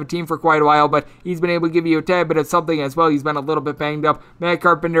on 17 for quite a while, but he's been able to give you a tad bit of something as well. He's been a little bit banged up. Matt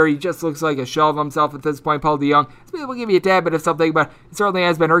Carpenter, he just looks like a shell of himself at this point. Paul DeYoung, he's been able to give you a tad bit of something, but it certainly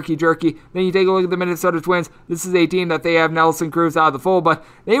has been herky-jerky. Then you take a look at the Minnesota Twins. This is a team that they have Nelson Cruz out of the fold, but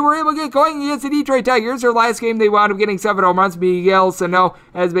they were able to get going against the Detroit Tigers. Their last game, they wound up getting 7 home runs. Miguel Sano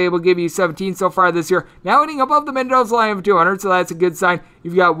has been able to give you 17 so far this year. Now hitting above the Mendoza line of 200, so that's a good sign.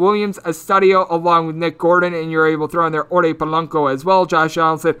 You've got Williams Estadio along with Nick Gordon, and you're able to throw in there Orde Polanco as well. Josh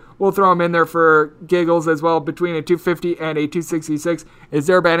Donaldson, we'll throw him in there for giggles as well. Between a 250 and a 266 is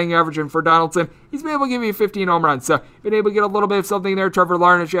their batting average, and for Donaldson, he's been able to give you 15 home runs, so been able to get a little bit of something there. Trevor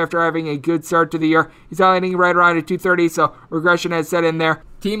Larnach, after having a good start to the year, he's hitting right around a 230, so regression has set in there.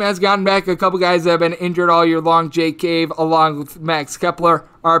 Team has gotten back a couple guys that have been injured all year long. Jake Cave along with Max Kepler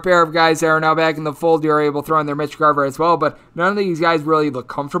are a pair of guys that are now back in the fold. You're able to throw in their Mitch Garver as well, but none of these guys really look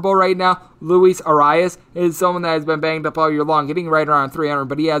comfortable right now. Luis Arias is someone that has been banged up all year long, hitting right around 300,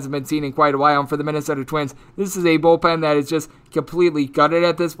 but he hasn't been seen in quite a while. And for the Minnesota Twins, this is a bullpen that is just completely gutted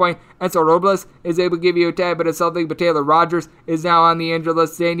at this point. Enzo Robles is able to give you a tad bit of something, but Taylor Rogers is now on the injured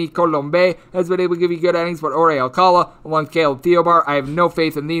list. Danny Colombe has been able to give you good innings, but Ore Alcala along with Caleb Theobar, I have no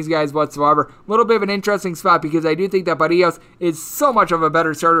faith in these guys whatsoever. A little bit of an interesting spot because I do think that Barrios is so much of a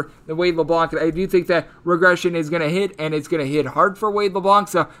better starter than Wade LeBlanc. I do think that regression is going to hit, and it's going to hit hard for Wade LeBlanc,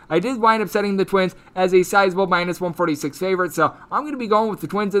 so I did wind up setting the Twins as a sizable minus 146 favorite, so I'm going to be going with the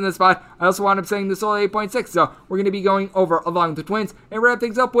Twins in this spot. I also wound up setting this all 8.6, so we're going to be going over along with the Twins and wrap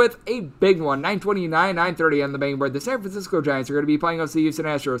things up with a big one. 929, 930 on the betting board. The San Francisco Giants are going to be playing against the Houston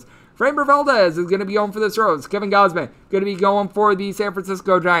Astros. Framber Valdez is going to be going for the Stros. Kevin Gausman going to be going for the San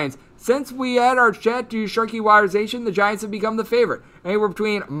Francisco Giants. Since we had our chat to Sharky Waters Nation, the Giants have become the favorite. Anywhere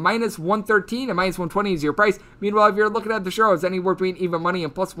between minus 113 and minus 120 is your price. Meanwhile, if you're looking at the Stros, anywhere between even money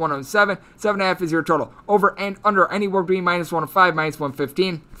and plus 107, 7.5 is your total. Over and under, anywhere between minus 105, minus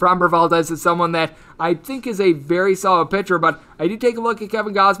 115. Framber Valdez is someone that I think is a very solid pitcher, but I do take a look at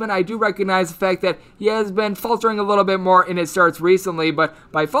Kevin Gausman. I do recognize the fact that he has been faltering a little bit more in his starts recently, but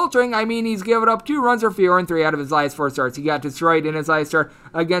by faltering, I mean he's given up 2 runs or fewer in 3 out of his last 4 starts. He got destroyed in his last start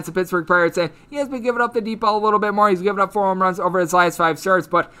against the Pittsburgh Pirates, and he has been giving up the deep ball a little bit more. He's given up 4 home runs over his last last 5 starts,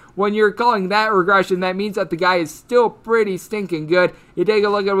 but when you're calling that regression, that means that the guy is still pretty stinking good. You take a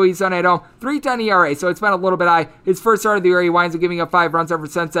look at what he's done at home, 3.10 ERA, so it's been a little bit high. His first start of the year, he winds up giving up 5 runs. Ever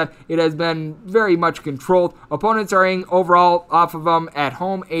since then, it has been very much controlled. Opponents are hitting overall off of him at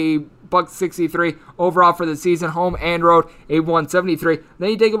home a $163 overall for the season, home and road, a 173. Then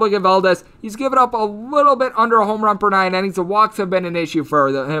you take a look at Valdez. He's given up a little bit under a home run per 9 innings. The walks have been an issue for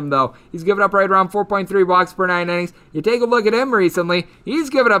him, though. He's given up right around 4.3 walks per 9 innings. You take a look at him recently, he's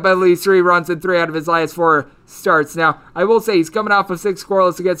given up at least 3 runs in 3 out of his last 4 starts. Now, I will say he's coming off of 6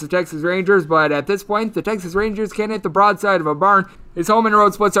 scoreless against the Texas Rangers, but at this point, the Texas Rangers can't hit the broadside of a barn. His home and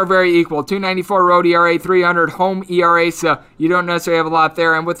road splits are very equal. 294 road ERA, 300 home ERA, so you don't necessarily have a lot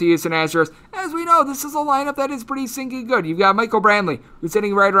there. And with the Houston Astros, as we know, this is a lineup that is pretty stinking good. You've got Michael Brantley, who's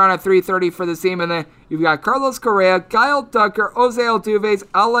sitting right around at 330 for the team, and then you've got Carlos Correa, Kyle Tucker, Jose Altuve,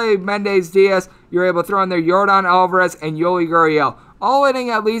 L.A. Mendez-Diaz. You're able to throw in there Yordan Alvarez and Yoli Gurriel, all hitting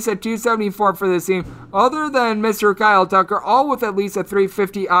at least at 274 for this team, other than Mr. Kyle Tucker, all with at least a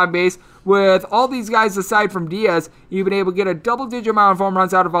 350 on base. With all these guys aside from Diaz, you've been able to get a double-digit amount of home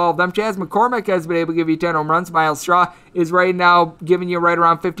runs out of all of them. Chas McCormick has been able to give you 10 home runs. Miles Straw is right now giving you right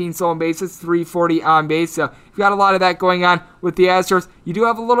around 15 stolen bases, 340 on base. So you've got a lot of that going on with the Astros. You do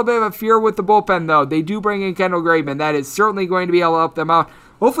have a little bit of a fear with the bullpen, though. They do bring in Kendall Graveman. That is certainly going to be able to help them out.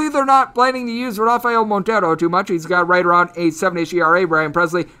 Hopefully they're not planning to use Rafael Montero too much. He's got right around a 7-ish ERA. Brian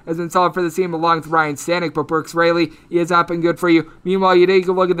Presley has been solid for the team along with Ryan Stanek, but Brooks Raley, he has not been good for you. Meanwhile, you take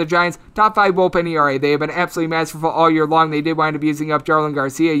a look at the Giants' top 5 bullpen ERA. They have been absolutely masterful all year long. They did wind up using up Jarlin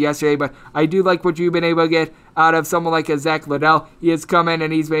Garcia yesterday, but I do like what you've been able to get out of someone like a Zach Liddell. He has come in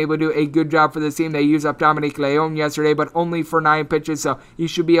and he's been able to do a good job for the team. They used up Dominic Leon yesterday, but only for 9 pitches, so he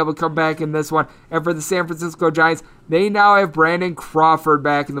should be able to come back in this one. And for the San Francisco Giants, they now have Brandon Crawford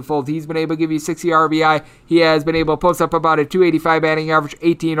back in the fold. He's been able to give you 60 RBI. He has been able to post up about a 285 batting average,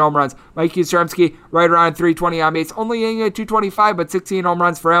 18 home runs. Mike Yastrzemski right around 320 on base, only hitting at 225, but 16 home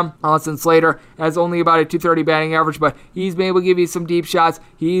runs for him. Austin Slater has only about a 230 batting average, but he's been able to give you some deep shots.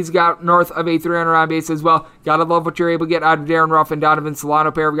 He's got north of a 300 on base as well. Gotta love what you're able to get out of Darren Ruff and Donovan Solano,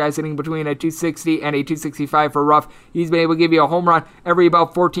 pair of guys hitting between a 260 and a 265 for Ruff. He's been able to give you a home run every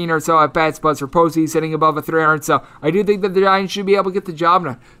about 14 or so at bats, but for Posey, he's hitting above a 300. So I do think that the Giants should be able to get the job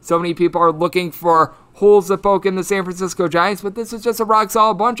done. So many people are looking for holes to poke in the San Francisco Giants, but this is just a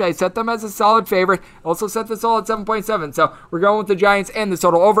rock-solid bunch. I set them as a solid favorite. Also set this all at 7.7. So we're going with the Giants and the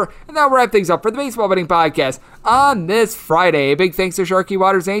total over. And that will wrap things up for the Baseball Betting Podcast on this Friday. A big thanks to Sharky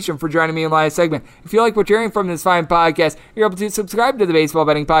Waters Nation for joining me in the last segment. If you like what you're hearing from this fine podcast, you're able to subscribe to the Baseball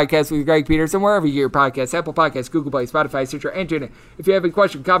Betting Podcast with Greg Peterson wherever you get your podcasts, Apple Podcasts, Google Play, Spotify, Stitcher, and TuneIn. If you have a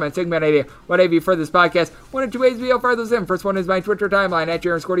question, comment, segment idea, what have you for this podcast, one of 2 ways we'll fire those in. First one is my Twitter timeline at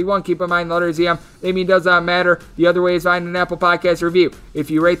JarenScorty1. Keep in mind, the letters EM, they mean does not matter. The other way is find an Apple Podcast review. If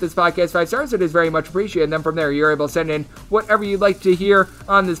you rate this podcast 5 stars, it is very much appreciated. And then from there, you're able to send in whatever you'd like to hear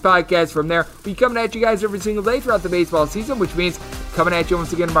on this podcast. From there, we'll be coming at you guys every single day throughout the baseball season, which means coming at you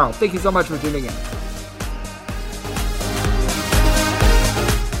once again tomorrow. Thank you so much for tuning in.